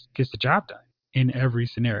gets the job done in every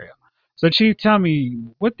scenario. So Chief, tell me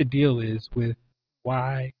what the deal is with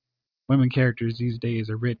why women characters these days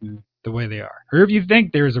are written the way they are. Or if you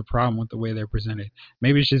think there's a problem with the way they're presented.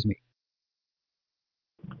 Maybe it's just me.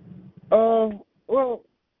 Well,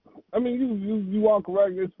 I mean, you are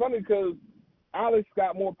correct. It's funny because Alex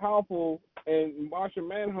got more powerful, and Martian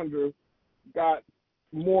Manhunter got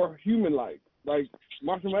more human-like. Like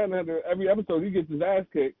Martian Manhunter, every episode he gets his ass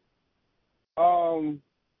kicked. But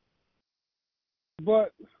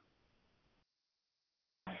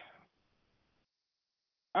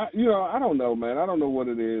I don't know, man. I don't know what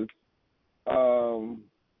it is.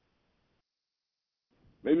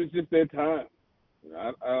 Maybe it's just their time.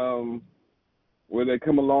 Where they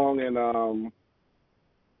come along and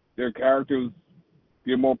their characters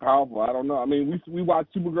get more powerful. I don't know. I mean, we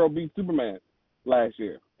watched Supergirl beat Superman last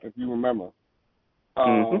year, if you remember.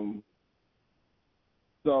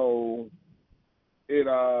 So it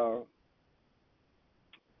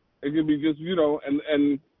could be just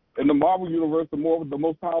and in the Marvel universe, the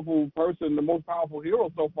most powerful person, the most powerful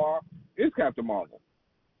hero so far is Captain Marvel.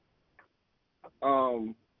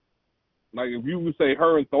 Like if you would say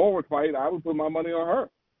her and Thor would fight, I would put my money on her.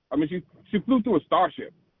 I mean, she flew through a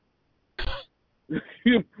starship.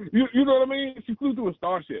 you know what I mean? She flew through a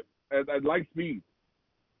starship at light speed.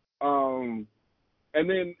 And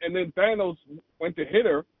then Thanos went to hit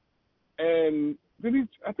her, and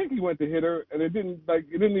I think he went to hit her, and it didn't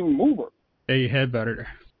even move her. Yeah, you headbutted her.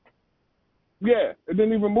 Yeah, it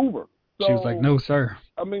didn't even move her. So, she was like, "No, sir."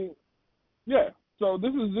 I mean, yeah. So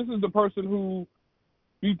this is the person who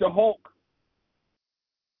beat the Hulk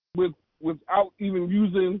without even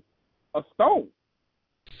using a stone.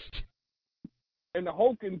 And the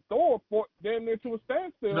Hulk and Thor fought damn near to a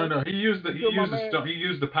standstill. No, he used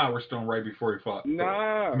the Power Stone right before he fought.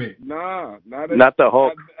 Not the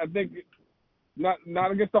Hulk. I think not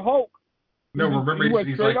against the Hulk. No, remember he went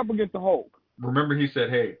he's straight like, up against the Hulk. Remember he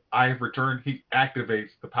said, "Hey, I have returned." He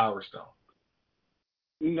activates the Power Stone.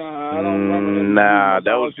 Nah, I don't remember him. Nah,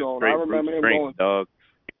 that was just straight I remember him going, dog.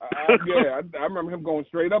 I remember him going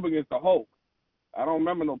straight up against the Hulk. I don't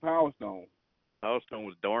remember no Power Stone. Power Stone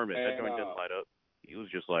was dormant. That joint didn't light up. He was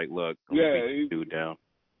just like, "Look, I'm gonna beat this dude down."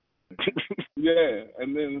 Yeah,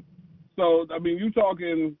 and then so I mean, you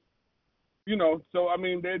talking, so I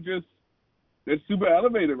mean they're super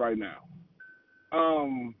elevated right now.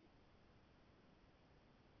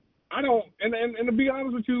 I don't, and to be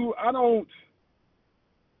honest with you, I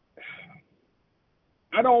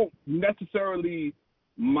don't necessarily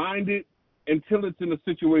mind it until it's in a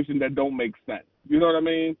situation that don't make sense. You know what I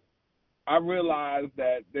mean? I realize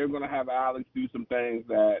that they're going to have Alex do some things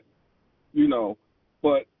that,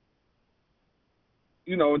 but,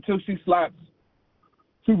 until she slaps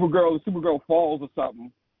Supergirl and Supergirl falls or something,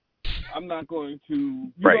 I'm not going to,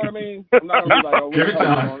 you know what I mean? I'm not going to be like, oh, give it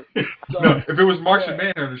time. No, if it was Martian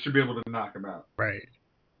yeah. Manhunter, should be able to knock him out. Right.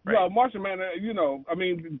 Yeah, Martian Manhunter, I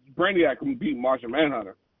mean, Brainiac can beat Martian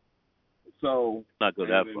Manhunter. So not go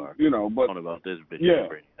that far. But talking about this bitch. Yeah.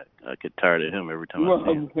 I get tired of him every time I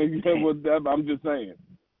see him. I'm just saying.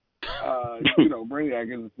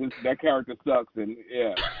 Brainiac is that character sucks, and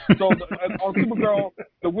yeah. So on Supergirl,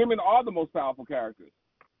 the women are the most powerful characters.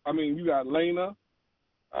 I mean, you got Lena,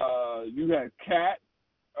 you had Kat,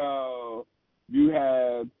 you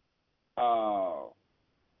had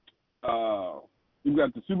you've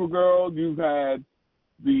got the Supergirl, you've had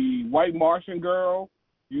the White Martian girl,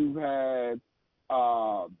 you've had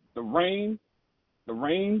the Rain.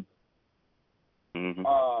 Mm-hmm.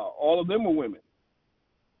 All of them are women.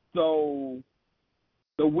 So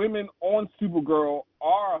the women on Supergirl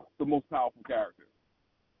are the most powerful characters,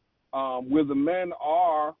 where the men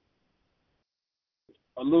are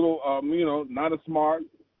a little, not as smart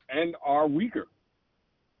and are weaker.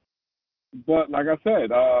 But like I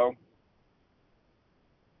said,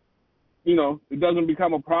 it doesn't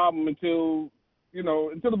become a problem until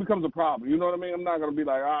it becomes a problem. You know what I mean? I'm not going to be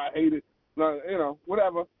like, I hate it,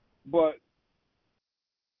 whatever. But,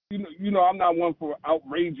 I'm not one for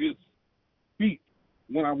outrageous feats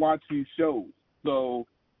when I watch these shows. So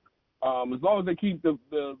As long as they keep the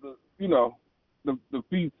you know the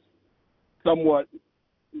feet somewhat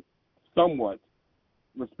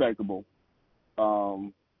respectable.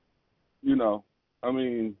 You know, I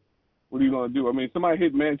mean, what are you gonna do? I mean, somebody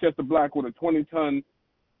hit Manchester Black with a 20-ton.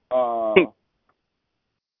 What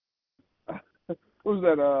was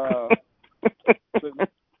that?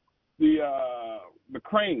 The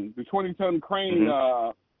crane, the 20-ton crane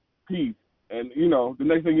piece, and you know, the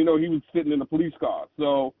next thing you know, he was sitting in a police car.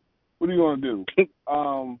 So, what are you gonna do?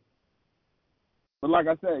 But like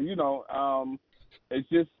I said, you know, it's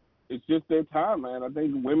just their time, man. I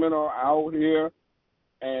think women are out here,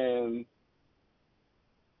 and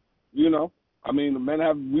you know, I mean,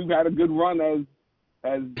 we've had a good run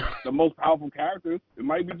as the most powerful characters. It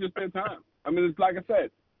might be just their time. I mean, it's like I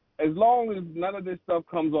said, as long as none of this stuff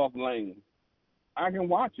comes off lame, I can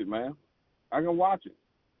watch it, man. I can watch it.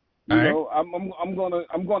 You know, I'm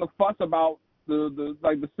gonna fuss about the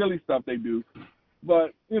silly stuff they do,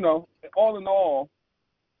 but you know, all in all,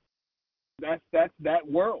 that's that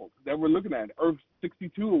world that we're looking at, Earth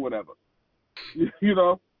 62 or whatever. You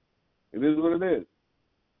know, it is what it is.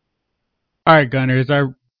 All right, Gunner, as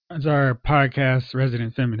our podcast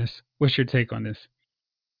resident feminist, what's your take on this?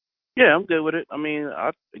 Yeah, I'm good with it. I mean,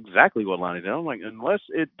 exactly what Lonnie said. I'm like, unless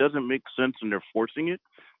it doesn't make sense and they're forcing it,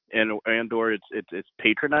 and or it's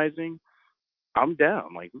patronizing, I'm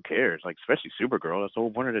down. Like, who cares? Like, especially Supergirl. That's the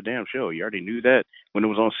whole point of the damn show. You already knew that when it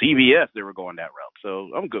was on CBS they were going that route. So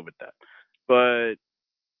I'm good with that. But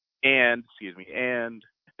excuse me, and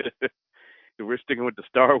if we're sticking with the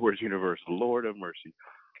Star Wars universe, Lord of mercy,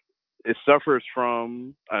 it suffers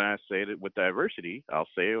from, and I say it with diversity. I'll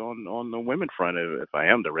say on the women front, if I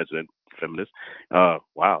am the resident feminist.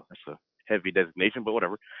 Wow, that's a heavy designation, but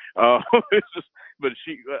whatever. It's just, but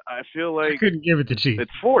I feel I like couldn't give it to Chief.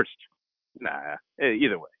 it's forced. Nah,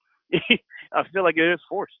 either way. I feel like it is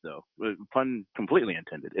forced, though. Pun completely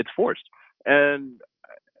intended. It's forced. And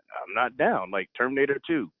I'm not down. Like Terminator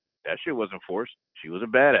 2, that shit wasn't forced. She was a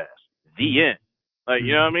badass. The end. Like,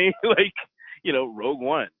 you know what I mean? Like, you know, Rogue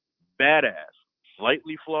One, badass.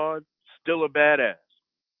 Slightly flawed, still a badass.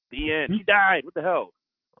 The end. She died. What the hell?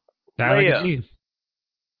 Sound like a G.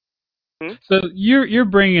 So you're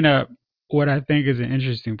bringing up what I think is an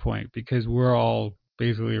interesting point because we're all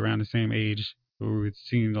basically around the same age. We've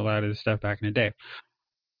seen a lot of this stuff back in the day.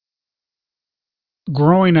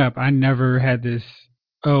 Growing up, I never had this,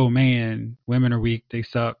 oh man, women are weak, they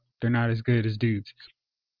suck, they're not as good as dudes.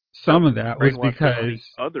 Some of that was because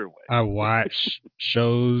other way. I watched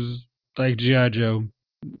shows like G.I. Joe,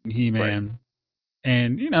 He-Man, Right.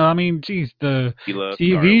 and, you know, I mean, geez, the Tila,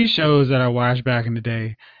 TV Scarlet. shows that I watched back in the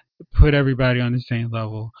day put everybody on the same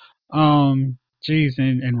level. Geez,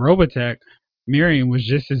 and Robotech, Miriam was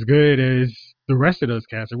just as good as the rest of those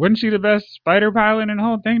cats. Wasn't she the best fighter pilot in the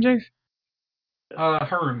whole thing, Jace?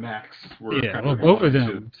 Her and Max were Yeah, kind well, of both one of and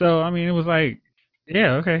two. them. So I mean, it was like,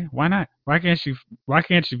 yeah, okay, why not? Why can't she? Why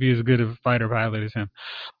can't she be as good of a fighter pilot as him?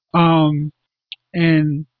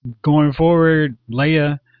 And going forward,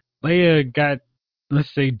 Leia got,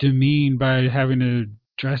 let's say, demeaned by having to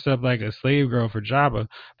dress up like a slave girl for Jabba,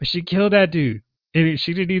 but she killed that dude. And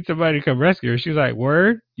she didn't need somebody to come rescue her. She was like,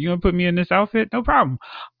 "Word, you gonna put me in this outfit? No problem.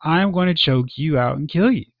 I'm going to choke you out and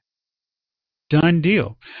kill you. Done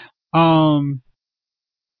deal." Um,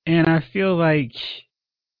 and I feel like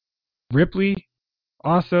Ripley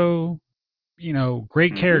also, you know,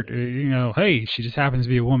 great character. You know, hey, she just happens to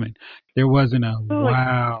be a woman. There wasn't a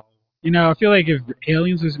wow. You know, I feel like if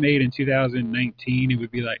Aliens was made in 2019, it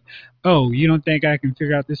would be like, oh, you don't think I can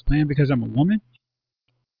figure out this plan because I'm a woman?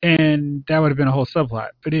 And that would have been a whole subplot.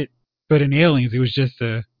 But in Aliens, it was just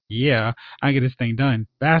a, yeah, I get this thing done.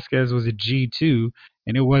 Vasquez was a G2,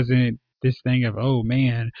 and it wasn't this thing of, oh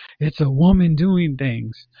man, it's a woman doing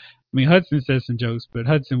things. I mean, Hudson says some jokes, but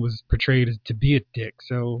Hudson was portrayed as to be a dick,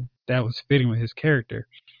 so that was fitting with his character.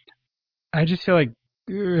 I just feel like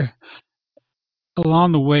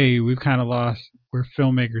along the way, we've kind of lost where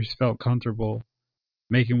filmmakers felt comfortable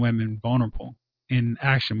making women vulnerable in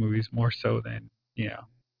action movies more so than, you know,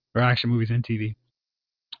 or action movies and TV,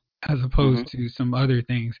 as opposed to some other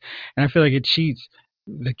things. And I feel like it cheats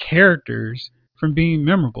the characters from being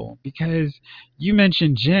memorable because you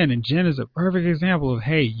mentioned Jen, and Jen is a perfect example of,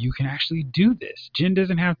 hey, you can actually do this. Jen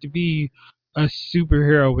doesn't have to be a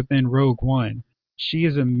superhero within Rogue One. She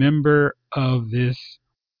is a member of this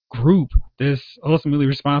group that's ultimately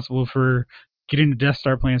responsible for getting the Death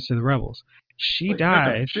Star plans to the rebels. She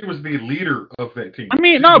died. She was the leader of that team. I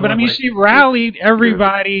mean, no, but I mean, she rallied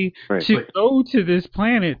everybody to go to this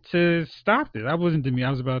planet to stop this. I wasn't to me.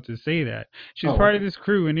 I was about to say that. She was part of this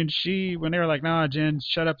crew, and then when they were like, nah, Jen,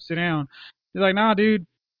 shut up, sit down. She's like, nah, dude,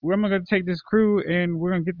 I'm gonna take this crew and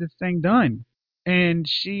we're gonna get this thing done. And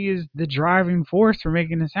she is the driving force for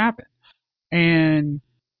making this happen. And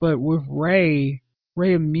but with Ray,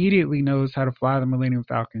 Ray immediately knows how to fly the Millennium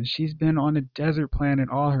Falcon. She's been on a desert planet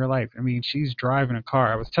all her life. I mean, she's driving a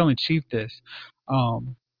car. I was telling Chief this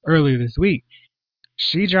earlier this week.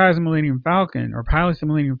 She drives a Millennium Falcon or pilots the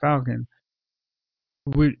Millennium Falcon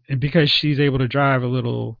because she's able to drive a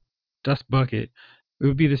little dust bucket. It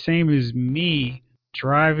would be the same as me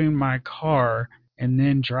driving my car and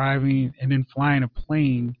then flying a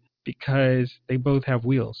plane because they both have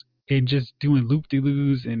wheels and just doing loop de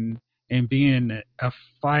loos and being a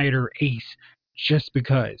fighter ace just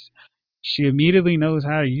because. She immediately knows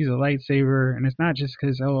how to use a lightsaber, and it's not just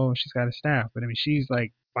because she's got a staff, but I mean she's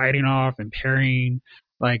like fighting off and parrying.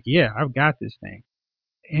 Like, yeah, I've got this thing,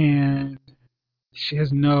 and she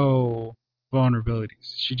has no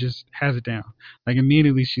vulnerabilities. She just has it down. Like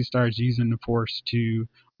immediately she starts using the force to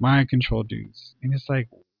mind control dudes. And it's like,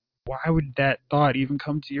 why would that thought even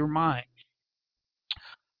come to your mind?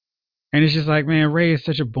 And it's just like, man, Rey is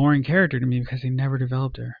such a boring character to me because they never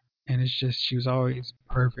developed her. And it's just she was always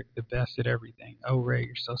perfect, the best at everything. Oh, Rey,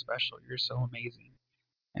 you're so special. You're so amazing.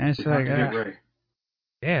 And it's like,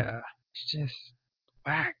 yeah, it's just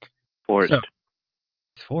whack. Forced. So,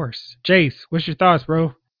 it's forced. Jace, what's your thoughts,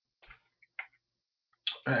 bro?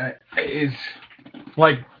 It's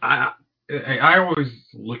like I always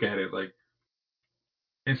look at it like,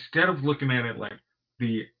 instead of looking at it like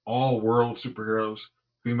the all world superheroes,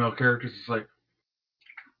 female characters, it's like,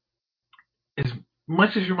 as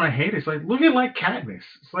much as you might hate it, it's like, look at like Katniss.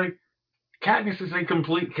 It's like Katniss is a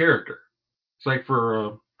complete character. It's like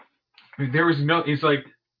there is no. It's like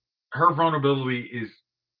her vulnerability is.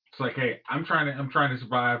 It's like, hey, I'm trying to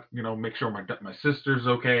survive. Make sure my sister's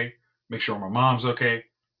okay. Make sure my mom's okay.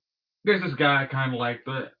 There's this guy kind of like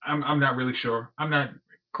I'm not really sure. I'm not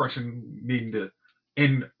crushing needing to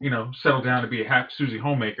settle down to be a half Susie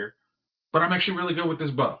homemaker, but I'm actually really good with this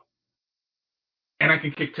bow. And I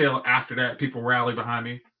can kick tail after that. People rally behind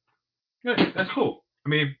me. Yeah, that's cool. I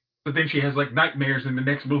mean, but then she has like nightmares in the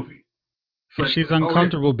next movie. Like, she's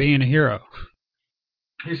uncomfortable being a hero.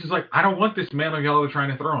 He's just like, I don't want this mantle y'all are trying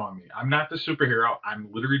to throw on me. I'm not the superhero. I'm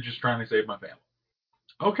literally just trying to save my family.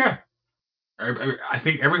 Okay. I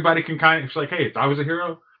think everybody can kind of, it's like, hey, if I was a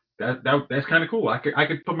hero, that's kind of cool. I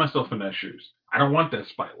could put myself in those shoes. I don't want that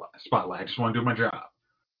spotlight. I just want to do my job.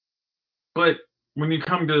 But when you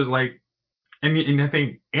come to like, and I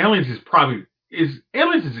think Aliens is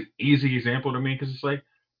an easy example to me because it's like,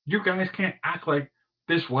 you guys can't act like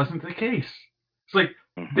this wasn't the case. It's like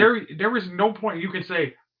there is no point you can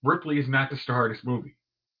say Ripley is not the star of this movie.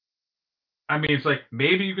 I mean, it's like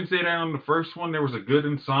maybe you can say that on the first one there was a good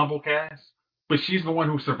ensemble cast, but she's the one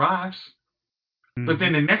who survives. Mm-hmm. But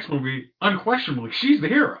then the next movie, unquestionably, she's the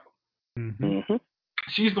hero. Mm-hmm.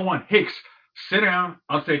 She's the one. Hicks, sit down.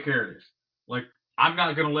 I'll take care of this. Like, I'm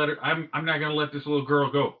not gonna let her. I'm not gonna let this little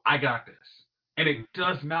girl go. I got this. And it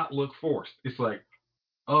does not look forced. It's like,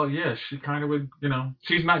 oh yeah, she kind of would.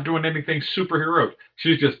 She's not doing anything superheroic.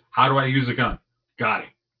 She's just, how do I use a gun? Got it.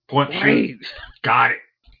 Point. Shoot. Got it.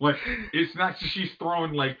 Like, it's not that she's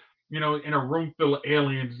throwing like, in a room full of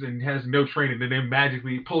aliens and has no training, and then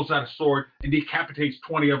magically pulls out a sword and decapitates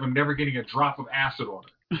 20 of them, never getting a drop of acid on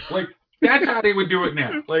her. Like, that's how they would do it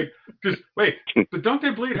now. Like, just wait, but don't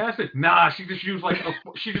they bleed acid? Nah, she just used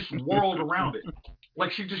she just whirled around it.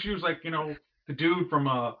 Like, she just used the dude from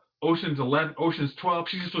Ocean's 12.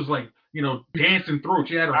 She just was like, dancing through it.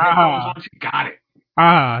 She had her headphones on. She got it.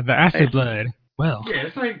 The acid blood. Well, yeah,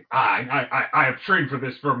 it's like I have trained for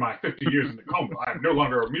this for my 50 years in the coma. I am no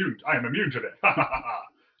longer immune. I am immune to that.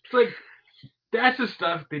 It's like, that's the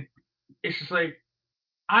stuff that it's just like,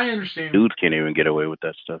 I understand. Dudes can't even get away with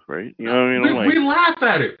that stuff, right? You know what I mean? We laugh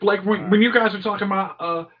at it. Like when you guys are talking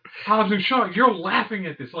about Hobbs and Shaw, you're laughing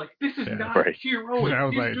at this. Like, this is not heroic. I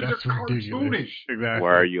was like, that's ridiculous. Exactly.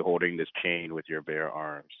 Why are you holding this chain with your bare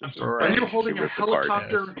arms? Are you holding a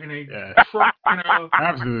helicopter and a truck and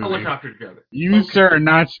a helicopter together? You, sir, are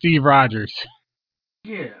not Steve Rogers.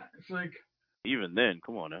 Yeah, it's like, even then,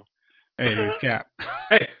 come on now. Hey, Cap.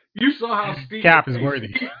 Hey, you saw how Steve Cap is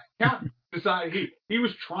worthy. Cap decided he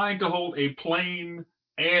was trying to hold a plane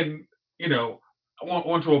and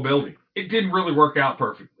onto a building. It didn't really work out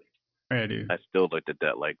perfectly. Yeah, dude. I still looked at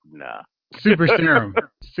that like, nah. Super serum.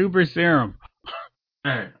 Super serum.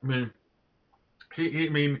 Hey, I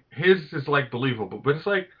mean, his is like believable, but it's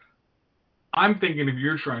like, I'm thinking if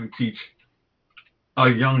you're trying to teach a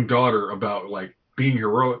young daughter about like being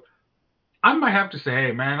heroic, I might have to say,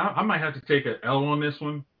 hey man, I might have to take an L on this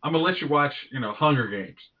one. I'm gonna let you watch, Hunger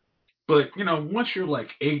Games. But, once you're like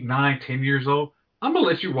 8, 9, 10 years old, I'm gonna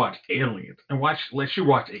let you watch Aliens and let you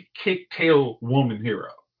watch a kick-tail woman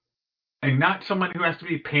hero, and not someone who has to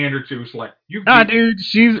be pandered to. It's like Nah, dude,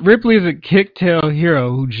 Ripley is a kick-tail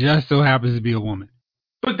hero who just so happens to be a woman.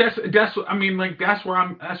 But that's what I mean. Like that's what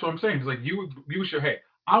I'm saying. It's like you should. Hey,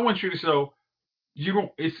 I want you to show you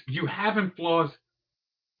don't. It's you having flaws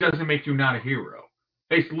doesn't make you not a hero.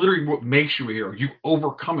 It's literally what makes you a hero. You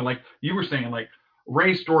overcome it. Like you were saying, like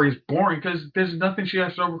Ray's story is boring because there's nothing she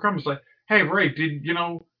has to overcome. It's like, hey, Ray, did you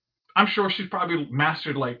know? I'm sure she's probably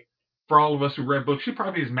mastered like for all of us who read books, she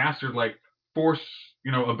probably has mastered like force,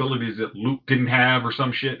 abilities that Luke didn't have or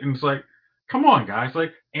some shit. And it's like, come on, guys.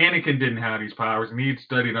 Like Anakin didn't have these powers and he'd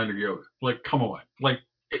studied under Yoda. Like, come on. Like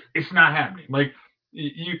it's not happening. Like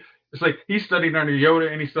you, it's like he studied under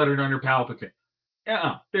Yoda and he studied under Palpatine.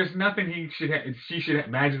 There's nothing she should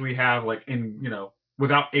magically have like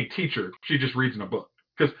without a teacher. She just reads in a book.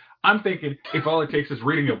 Because I'm thinking if all it takes is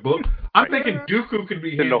reading a book, I'm thinking Dooku would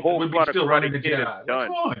be still running the Jedi. Like,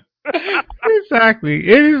 come on. Exactly.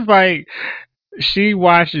 It is like she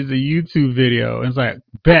watches a YouTube video and it's like,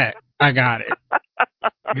 bet I got it.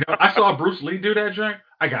 I saw Bruce Lee do that joint.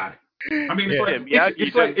 I got it. I mean,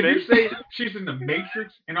 it's like if you say she's in the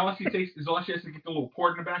Matrix and all she has to get the little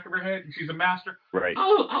port in the back of her head and she's a master. Right.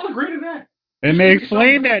 I'll agree to that. And they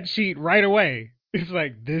explain that cheat right away. It's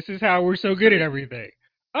like, this is how we're so good at everything.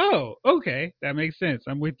 Oh, okay, that makes sense.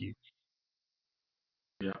 I'm with you.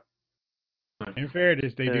 Yeah. In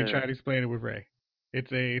fairness, they do try to explain it with Ray.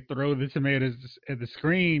 It's a throw the tomatoes at the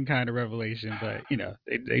screen kind of revelation, but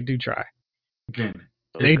they do try. Again,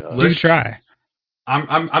 they do try.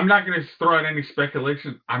 I'm not going to throw out any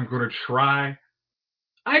speculation. I'm going to try.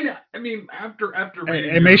 I mean, after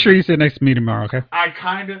reading, and make sure you sit next to me tomorrow, okay? I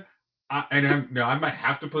might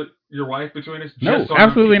have to put your wife between us. No,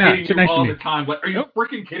 absolutely not. Sit next to me all the time. Like, are you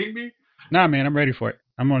freaking kidding me? Nah, man, I'm ready for it.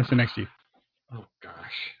 I'm going to sit next to you. Oh gosh,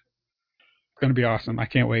 it's going to be awesome. I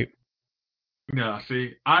can't wait. No,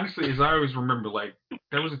 see, honestly, as I always remember, like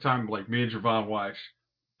there was a time like me and Javon watched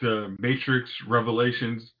the Matrix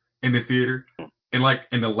Revelations in the theater, and like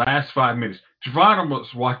in the last 5 minutes, Javon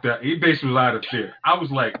almost walked out. He basically was out of the theater. I was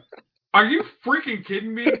like, "Are you freaking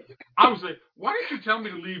kidding me?" I was like, "Why didn't you tell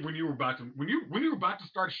me to leave when you were about to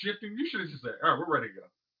start shifting? You should have just said, all right, we're ready to go."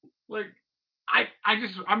 Like,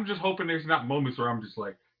 I'm just hoping there's not moments where I'm just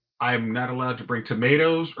like, I am not allowed to bring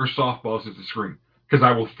tomatoes or softballs at the screen because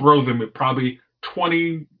I will throw them at probably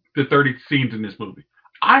 20 to 30 scenes in this movie.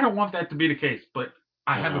 I don't want that to be the case, but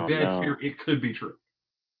I have a bad fear it could be true.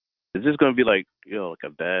 Is this going to be like like a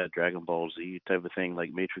bad Dragon Ball Z type of thing,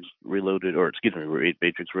 like Matrix Reloaded, or excuse me,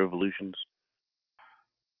 Matrix Revolutions?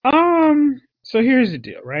 So here's the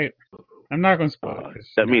deal, right? I'm not going to spoil it.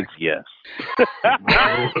 That means yes.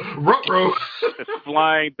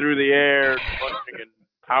 Flying through the air, punching and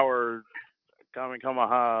power,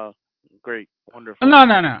 Kamehameha. Great, wonderful.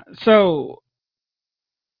 No. So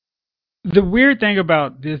the weird thing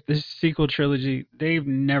about this sequel trilogy, they've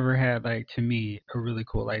never had, like, to me, a really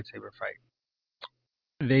cool lightsaber fight.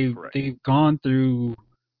 They've gone through.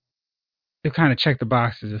 They've kind of checked the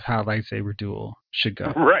boxes of how lightsaber duel should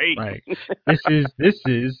go. Right. Like this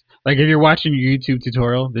is like if you're watching your YouTube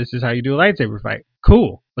tutorial, this is how you do a lightsaber fight.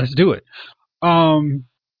 Cool, let's do it.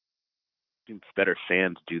 Better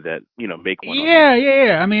fans do that. Make one.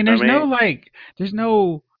 Yeah. I mean, there's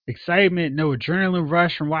no excitement, no adrenaline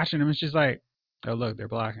rush from watching them. It's just like, oh look, they're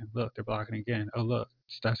blocking. Look, they're blocking again. Oh look,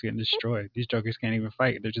 stuff's getting destroyed. These jokers can't even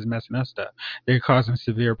fight. They're just messing up stuff. They're causing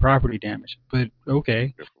severe property damage. But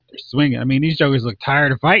okay, they're swinging. I mean, these jokers look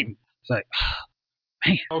tired of fighting. It's like,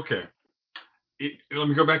 man. Okay. Let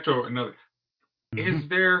me go back to another. Mm-hmm. Is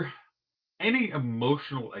there any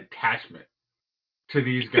emotional attachment to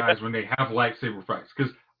these guys when they have lightsaber fights?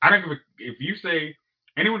 Because I don't give if you say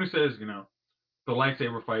anyone who says the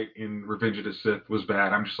lightsaber fight in Revenge of the Sith was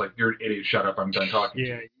bad, I'm just like, you're an idiot. Shut up. I'm done talking.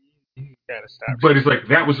 Yeah, you gotta stop. But it's like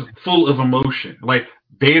that was full of emotion. Like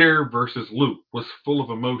Vader versus Luke was full of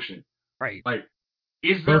emotion. Right. Like,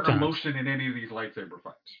 is there emotion in any of these lightsaber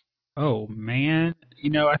fights? Oh man,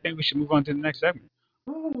 I think we should move on to the next segment.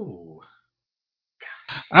 Ooh.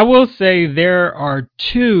 I will say there are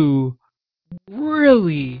two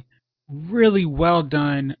really, really well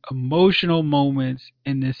done emotional moments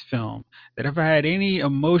in this film that if I had any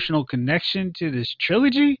emotional connection to this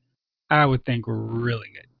trilogy, I would think were really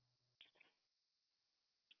good.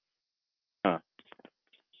 Huh.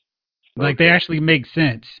 Like they actually make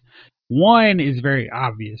sense. One is very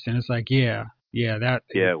obvious, and it's like, well,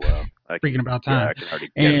 freaking about time. I can already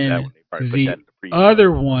guess and that one. They probably the put that in the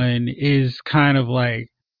other one is kind of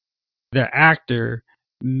like the actor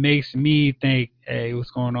makes me think, hey,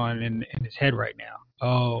 what's going on in his head right now?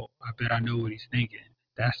 oh, I bet I know what he's thinking.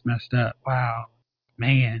 That's messed up. Wow,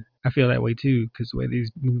 man, I feel that way too because the way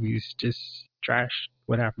these movies just trash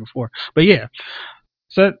what happened before. But yeah,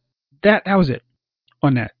 so that was it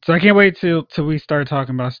on that. So I can't wait till we start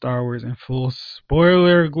talking about Star Wars in full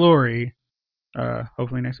spoiler glory.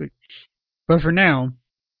 Hopefully next week. But for now,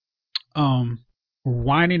 we're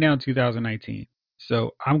winding down 2019.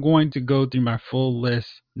 So I'm going to go through my full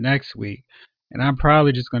list next week, and I'm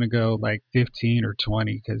probably just going to go like 15 or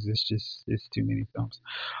 20 because it's too many films.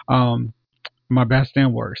 Um, my best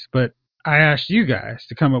and worst. But I asked you guys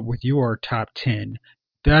to come up with your top 10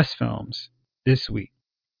 best films this week.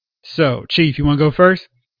 So, Chief, you want to go first?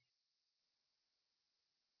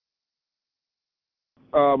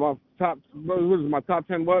 My top, what is my top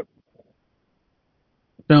 10 what?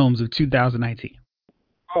 Films of 2019.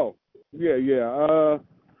 Oh, yeah, yeah.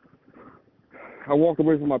 I walked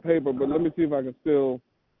away from my paper, but let me see if I can still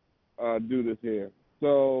do this here.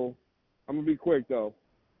 So I'm gonna be quick though.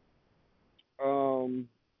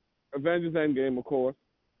 Avengers Endgame, of course.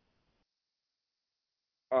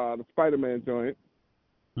 The Spider-Man joint.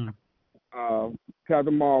 Hmm.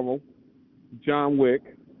 Captain Marvel. John Wick.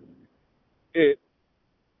 It.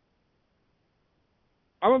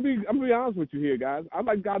 I'm gonna be honest with you here, guys. I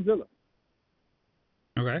like Godzilla.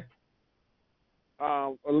 Okay.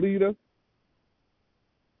 Alita.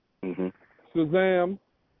 Hmm. Shazam.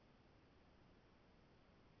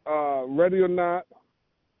 Ready or Not.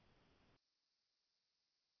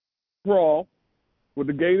 Crawl with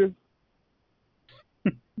the Gators.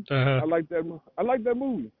 Uh, I like that. I like that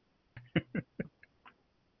movie.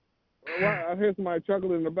 I hear somebody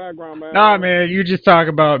chuckling in the background, man. nah, man, you just talk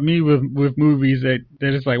about me with movies that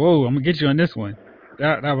it's like, whoa, I'm gonna get you on this one.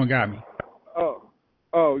 That one got me. Oh,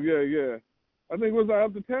 oh yeah, yeah. I think was I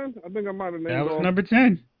up to 10? I think I might have That named was off. number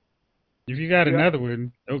 10. If you got Yeah. another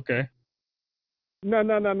one, okay. No,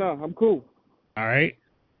 no, no, no. I'm cool. All right.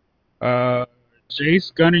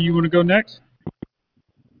 Jace, Gunner, you want to go next?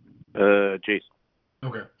 Jason.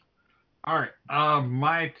 Okay. All right.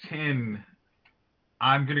 My 10.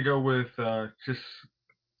 I'm gonna go with just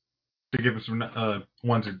to give us some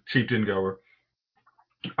ones that Chief didn't go over.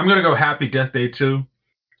 I'm gonna go Happy Death Day 2.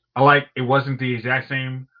 I like it wasn't the exact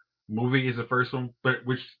same movie as the first one, but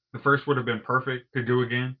which the first would have been perfect to do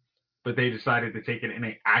again, but they decided to take it in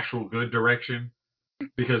an actual good direction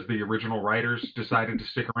because the original writers decided to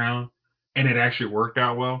stick around, and it actually worked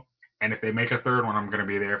out well. And if they make a third one, I'm going to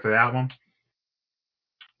be there for that one.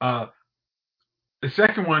 Uh, the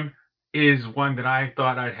second one is one that I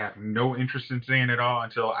thought I'd have no interest in seeing at all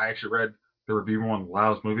until I actually read the review on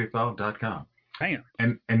loudmoviefile.com. Damn.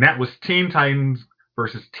 And that was Teen Titans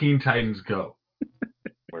versus Teen Titans Go.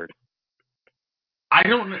 Word. I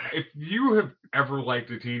don't know if you have ever liked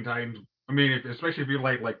the Teen Titans. I mean, especially if you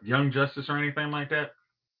like Young Justice or anything like that,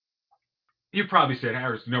 you probably said,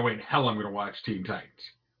 "There's no way in hell I'm going to watch Teen Titans.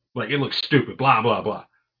 Like it looks stupid." Blah blah blah.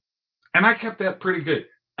 And I kept that pretty good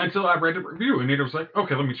until I read the review, and it was like,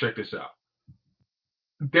 "Okay, let me check this out."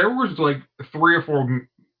 There was like 3 or 4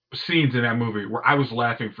 scenes in that movie where I was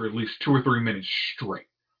laughing for at least 2 or 3 minutes straight.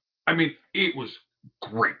 I mean, it was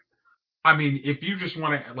great. I mean, if you just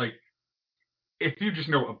want to if you just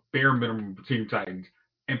know a bare minimum of Teen Titans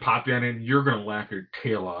and pop that in, you're gonna laugh your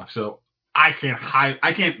tail off. So I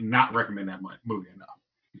can't not recommend that movie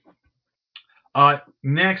enough.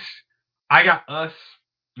 Next, I got Us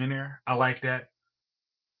in there. I like that.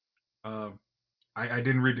 Uh, I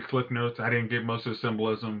didn't read the cliff notes. I didn't get most of the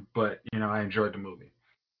symbolism, but I enjoyed the movie.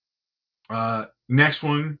 Next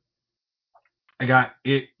one, I got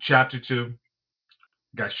It Chapter 2.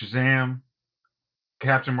 Got Shazam,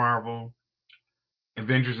 Captain Marvel,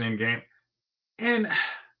 Avengers Endgame, and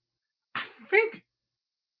think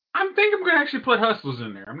I'm gonna actually put Hustlers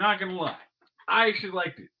in there. I'm not gonna lie. I actually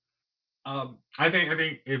liked it. I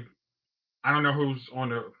think if I don't know who's on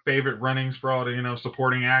the favorite runnings for all the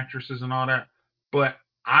supporting actresses and all that, but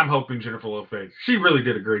I'm hoping Jennifer Lopez. She really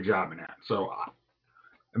did a great job in that. So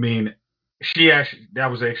I mean, she actually that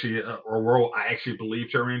was actually a role I actually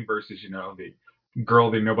believed her in versus the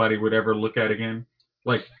girl that nobody would ever look at again.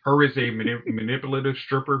 Like her as a manipulative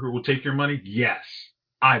stripper who will take your money. Yes,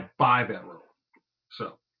 I buy that role.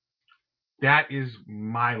 So that is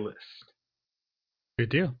my list. Good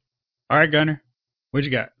deal. All right, Gunner, what you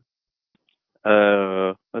got?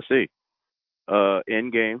 Let's see.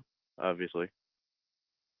 Endgame, obviously.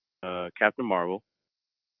 Captain Marvel,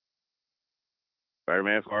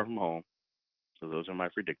 Spider-Man: Far From Home. So those are my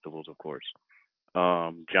predictables, of course.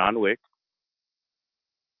 John Wick,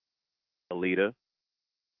 Alita,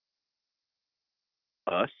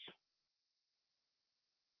 Us,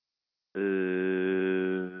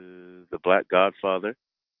 The Black Godfather.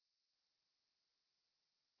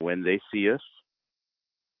 When They See Us,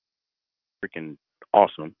 freaking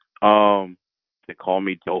awesome. They Call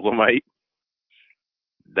Me Dolomite.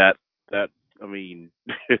 That that I mean,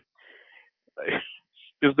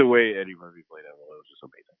 just the way Eddie Murphy played that role, it was just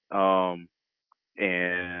amazing.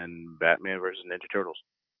 And Batman versus Ninja Turtles.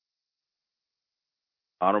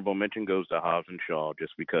 Honorable mention goes to Hobbs and Shaw,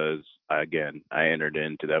 just because I entered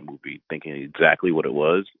into that movie thinking exactly what it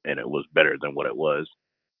was, and it was better than what it was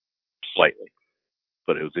slightly,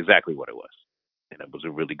 but it was exactly what it was, and it was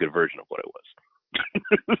a really good version of what it was.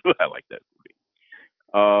 I like that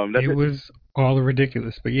movie. It was all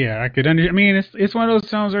ridiculous, but yeah, I could I mean, it's one of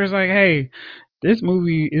those films where it's like, hey, this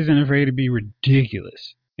movie isn't afraid to be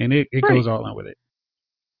ridiculous, and it Right. goes all in with it.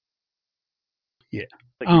 Yeah,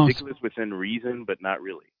 like ridiculous within reason, but not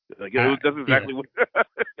really. Like that's exactly what.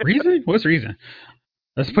 Reason? What's reason?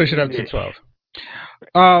 Let's push it up to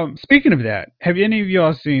 12. Speaking of that, have any of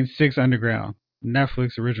y'all seen Six Underground?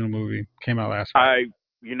 Netflix original movie came out last Friday.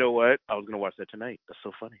 You know what? I was gonna watch that tonight. That's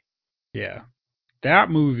so funny. Yeah, that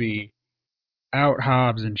movie out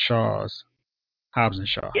Hobbs and Shaw.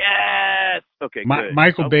 Yes. Okay. Good.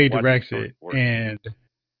 Michael Bay directs it, and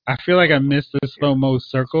I feel like I missed the slow mo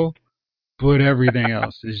circle, but everything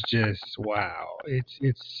else is just wow.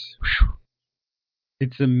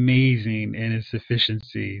 It's amazing in its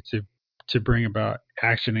efficiency to bring about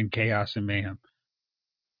action and chaos and mayhem.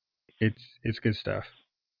 It's good stuff.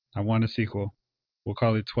 I want a sequel. We'll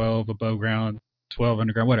call it 12 above ground, 12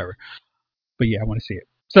 underground, whatever. But yeah, I want to see it.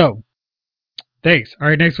 So thanks. All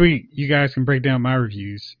right, next week you guys can break down my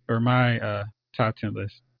reviews or my top 10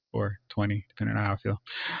 list or 20, depending on how I feel.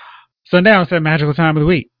 So now it's that magical time of the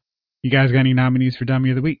week. You guys got any nominees for Dummy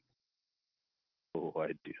of the Week? Oh,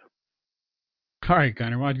 I do. All right,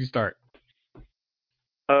 Gunner, why don't you start?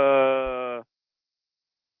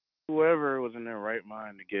 Whoever was in their right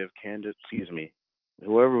mind to give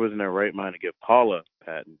whoever was in their right mind to give Paula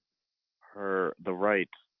Patton the right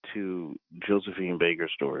to Josephine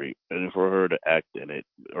Baker's story, and for her to act in it,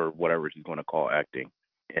 or whatever she's going to call acting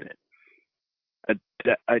in it.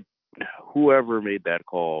 Whoever made that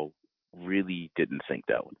call really didn't think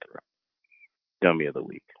that one through. Dummy of the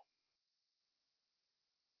week.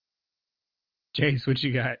 Jace, what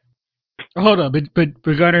you got? Hold on, but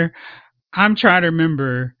Gunner, I'm trying to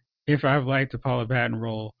remember if I've liked the Paula Patton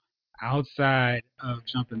role outside of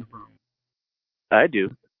Jumping the Broom. I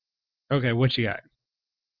do. Okay, what you got?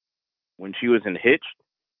 When she was in Hitched,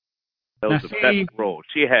 that was the best role.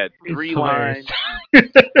 She had 3 lines. She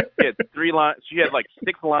had 3 lines. She had like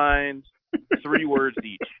 6 lines, 3 words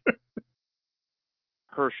each.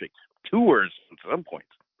 Perfect. 2 words at some point.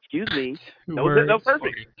 Excuse me. That was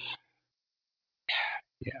perfect.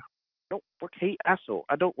 Yeah. Don't work. Hey, asshole.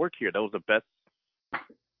 I don't work here. That was the best.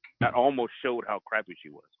 That almost showed how crappy she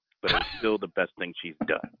was, but it was still the best thing she's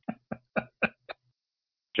done.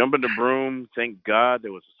 Jumping the Broom, thank God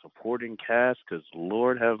there was a supporting cast, because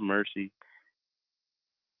Lord have mercy.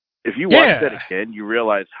 If you watch that again, you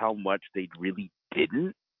realize how much they really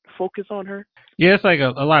didn't focus on her. Yeah, it's like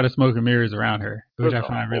a lot of smoke and mirrors around her, which I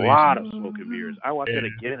find really interesting. A lot of smoke and mirrors. I watched it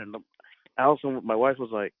again, and Allison, my wife,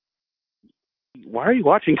 was like, "Why are you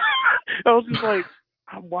watching?" I was just like,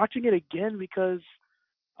 "I'm watching it again because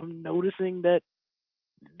I'm noticing that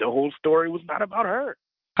the whole story was not about her."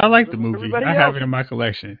 I like the movie. I have it in my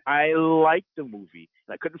collection. I like the movie.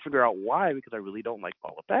 And I couldn't figure out why, because I really don't like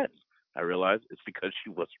Paula Patton. I realized it's because she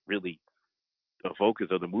was really the focus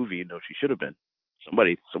of the movie, and no, she should have been.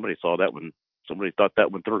 Somebody saw that one. Somebody thought that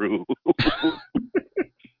one through.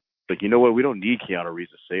 Like, you know what? We don't need Keanu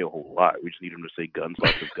Reeves to say a whole lot. We just need him to say guns,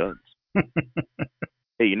 lots of guns.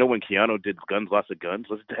 Hey, you know when Keanu did guns, lots of guns?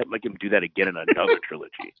 Let's make him do that again in another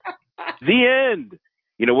trilogy. The end.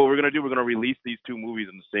 You know what we're going to do? We're going to release these 2 movies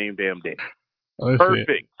in the same damn day. Listen,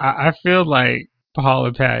 perfect. I feel like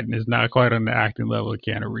Paula Patton is not quite on the acting level of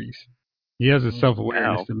Keanu Reeves. He has a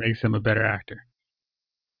self-awareness that makes him a better actor.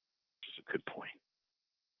 That's a good point.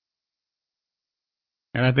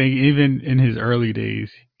 And I think even in his early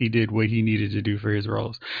days, he did what he needed to do for his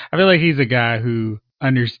roles. I feel like he's a guy who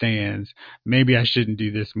understands, maybe I shouldn't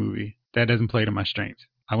do this movie. That doesn't play to my strengths.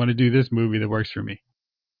 I want to do this movie that works for me.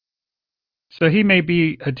 So he may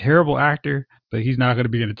be a terrible actor, but he's not going to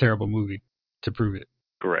be in a terrible movie to prove it.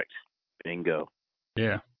 Correct. Bingo.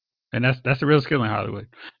 Yeah. And that's a real skill in Hollywood.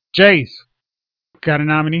 Jace, got a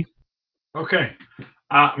nominee? Okay.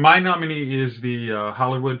 My nominee is the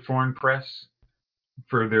Hollywood Foreign Press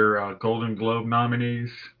for their Golden Globe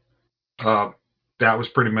nominees. That was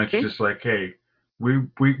pretty much just like, hey,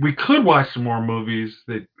 we could watch some more movies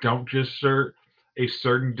that don't just serve a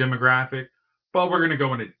certain demographic, but we're gonna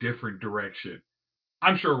go in a different direction.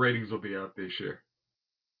 I'm sure ratings will be up this year.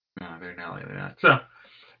 No, they're not like that. So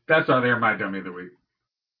that's how they're my dummy of the week.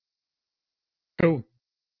 Cool.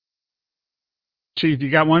 Chief, you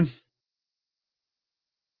got one?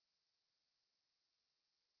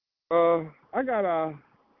 I got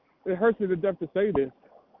it hurts me to death to say this,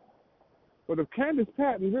 but if Candace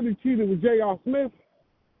Patton really cheated with J.R. Smith,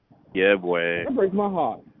 Yeah, boy. that breaks my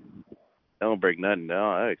heart. That don't break nothing.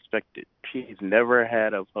 No, I expect it. She's never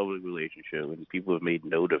had a public relationship, and people have made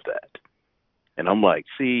note of that. And I'm like,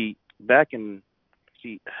 so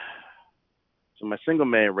my single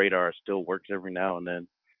man radar still works every now and then,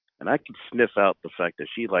 and I can sniff out the fact that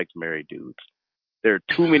she likes married dudes. There are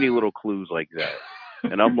too many little clues like that.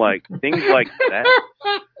 And I'm like, things like that.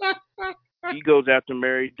 He goes after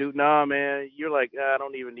married dude. Nah, man, you're like, I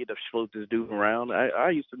don't even need to float this dude around. I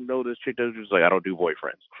used to know this chick that was just like, I don't do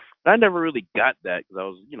boyfriends. I never really got that because I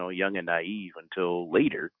was, young and naive until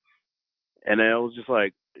later. And then I was just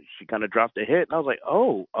like, she kind of dropped a hit, and I was like,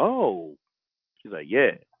 oh. She's like,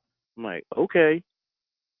 yeah. I'm like, okay.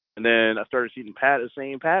 And then I started seeing the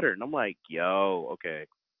same pattern. I'm like, yo, okay,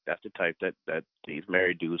 that's the type that these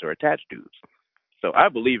married dudes are attached dudes. So I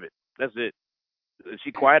believe it. That's it. Is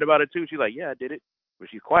she quiet about it too? She's like, yeah, I did it, but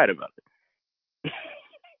she's quiet about it.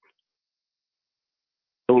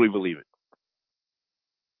 Totally believe it.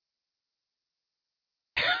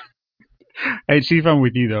 Hey, Chief, I'm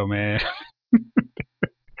with you though, man.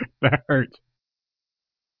 That hurts.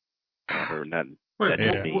 I heard nothing. Wait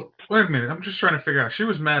a minute. I'm just trying to figure out. She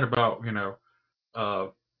was mad about,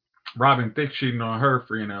 Robin Thicke cheating on her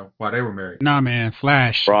for, while they were married. Nah, man.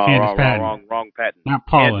 Flash. Candace Patton. Wrong Patton. Not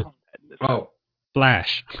Paula. Oh.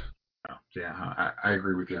 Flash. Oh, yeah, I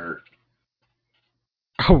agree with you.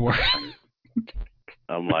 Oh, what?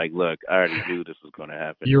 I'm like, look, I already knew this was going to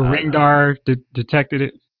happen. Your ringdar detected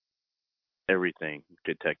it? Everything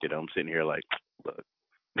detected. I'm sitting here like, look,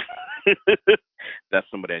 that's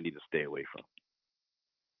somebody I need to stay away from.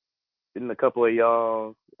 Didn't a couple of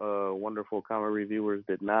y'all wonderful comment reviewers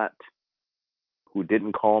who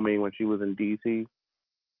didn't call me when she was in D.C.,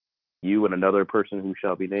 you and another person who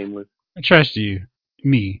shall be nameless? I trust you.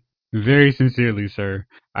 Me. Very sincerely, sir.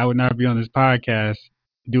 I would not be on this podcast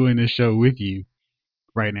doing this show with you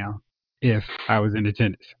right now if I was in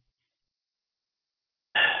attendance.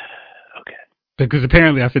 Okay. Because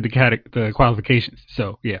apparently I fit the qualifications.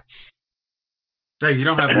 So, yeah. Hey, you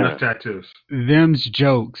don't have enough tattoos. Them's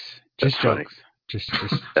jokes. Just That's jokes.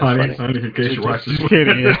 Funny. Just funny in case you watch this. Just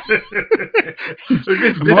kidding, yeah.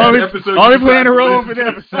 I'm only playing a role for the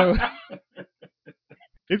episode.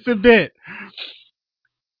 It's a bit.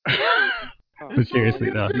 But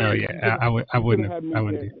seriously, no, yeah, I wouldn't do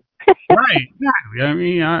it. Right, exactly. I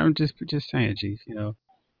mean, I'm just saying, Chief.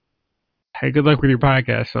 Hey, good luck with your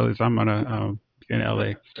podcast, fellas. I'm gonna be in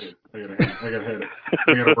LA. I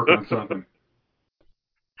gotta work on something.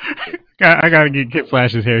 I gotta get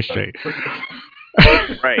Flash's hair straight.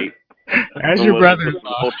 Right. As your brother,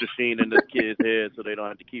 ultra sheen in this kid's head, so they don't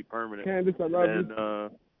have to keep permanent. Candace, I love you.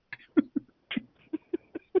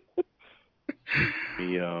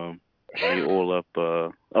 Me all up.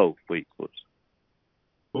 Oh wait, whoops.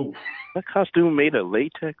 Oh, that costume made of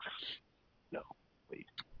latex? No, wait.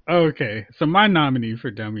 Okay, so my nominee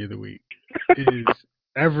for Dummy of the Week is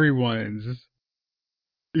everyone's,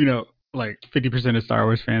 like 50% of Star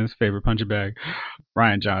Wars fans' favorite punching bag,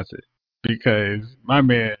 Rian Johnson, because my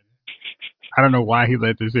man, I don't know why he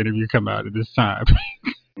let this interview come out at this time.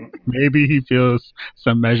 Maybe he feels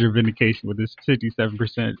some measure of vindication with his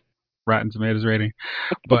 57% Rotten Tomatoes rating,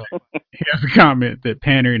 but he has a comment that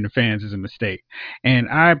pandering to fans is a mistake. And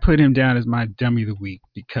I put him down as my Dummy of the Week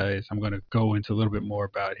because I'm going to go into a little bit more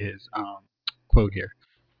about his quote here.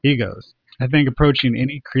 He goes, I think approaching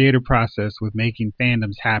any creative process with making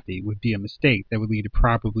fandoms happy would be a mistake that would lead to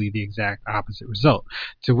probably the exact opposite result.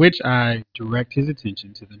 To which I direct his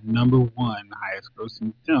attention to the number one highest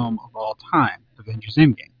grossing film of all time, Avengers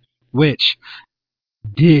Endgame, which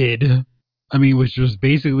was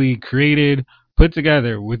basically created, put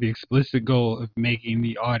together with the explicit goal of making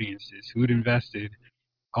the audiences who'd invested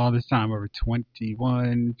all this time over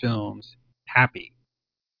 21 films happy.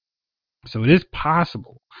 So it is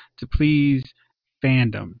possible to please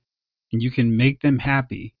fandom, and you can make them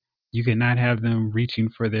happy. You can not have them reaching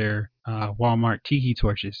for their Walmart tiki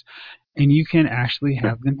torches, and you can actually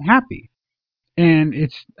have them happy. And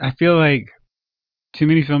I feel like too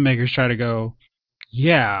many filmmakers try to go,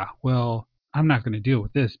 yeah, well, I'm not going to deal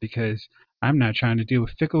with this because I'm not trying to deal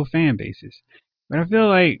with fickle fan bases. But I feel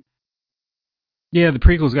like, yeah, the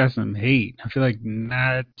prequels got some hate. I feel like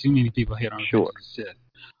not too many people hate on Sure. Sith.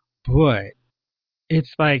 But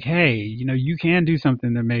it's like, hey, you can do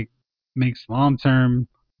something that makes long term,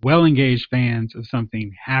 well engaged fans of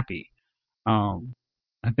something happy. Um,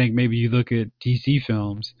 I think maybe you look at DC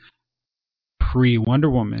films pre Wonder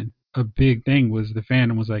Woman. A big thing was the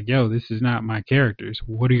fandom was like, yo, this is not my characters.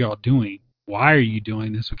 What are y'all doing? Why are you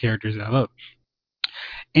doing this with characters that I love?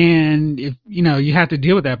 And if you have to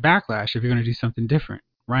deal with that backlash if you're going to do something different.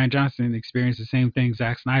 Ryan Johnson experienced the same thing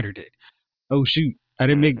Zack Snyder did. Oh shoot, I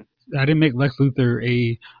didn't make Lex Luthor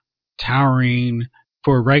a towering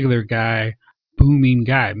for a regular guy, booming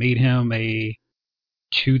guy. Made him a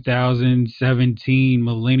 2017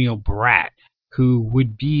 millennial brat who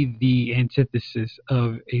would be the antithesis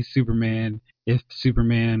of a Superman if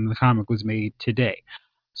Superman the comic was made today.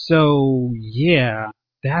 So yeah,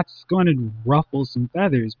 that's going to ruffle some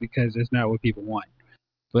feathers because that's not what people want.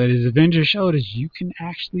 But as Avengers showed us, you can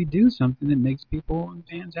actually do something that makes people and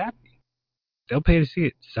fans happy. They'll pay to see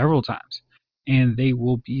it several times, and they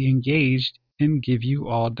will be engaged and give you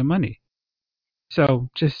all the money. So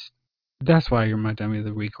just that's why you're my dummy of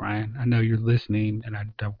the week, Ryan. I know you're listening, and I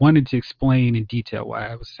wanted to explain in detail why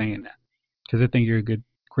I was saying that because I think you're a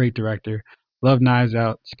great director. Love Knives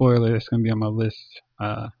Out. Spoiler, it's gonna be on my list,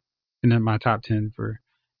 and then my top 10 for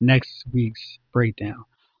next week's breakdown.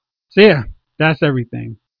 So yeah, that's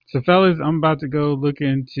everything. So fellas, I'm about to go look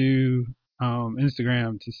into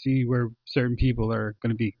Instagram to see where certain people are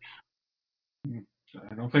gonna be.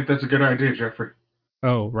 I don't think that's a good idea, Jeffrey.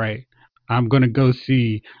 Oh, right. I'm gonna go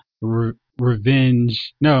see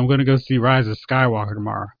Revenge. No, I'm gonna go see Rise of Skywalker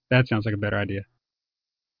tomorrow. That sounds like a better idea.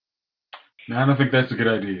 No, I don't think that's a good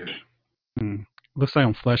idea either. Looks like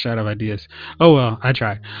I'm flush out of ideas. Oh well, I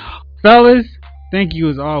tried. Fellas, thank you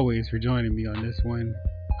as always for joining me on this one.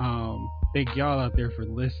 Thank y'all out there for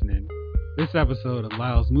listening. This episode of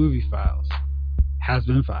Lyle's Movie Files has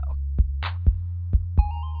been filed.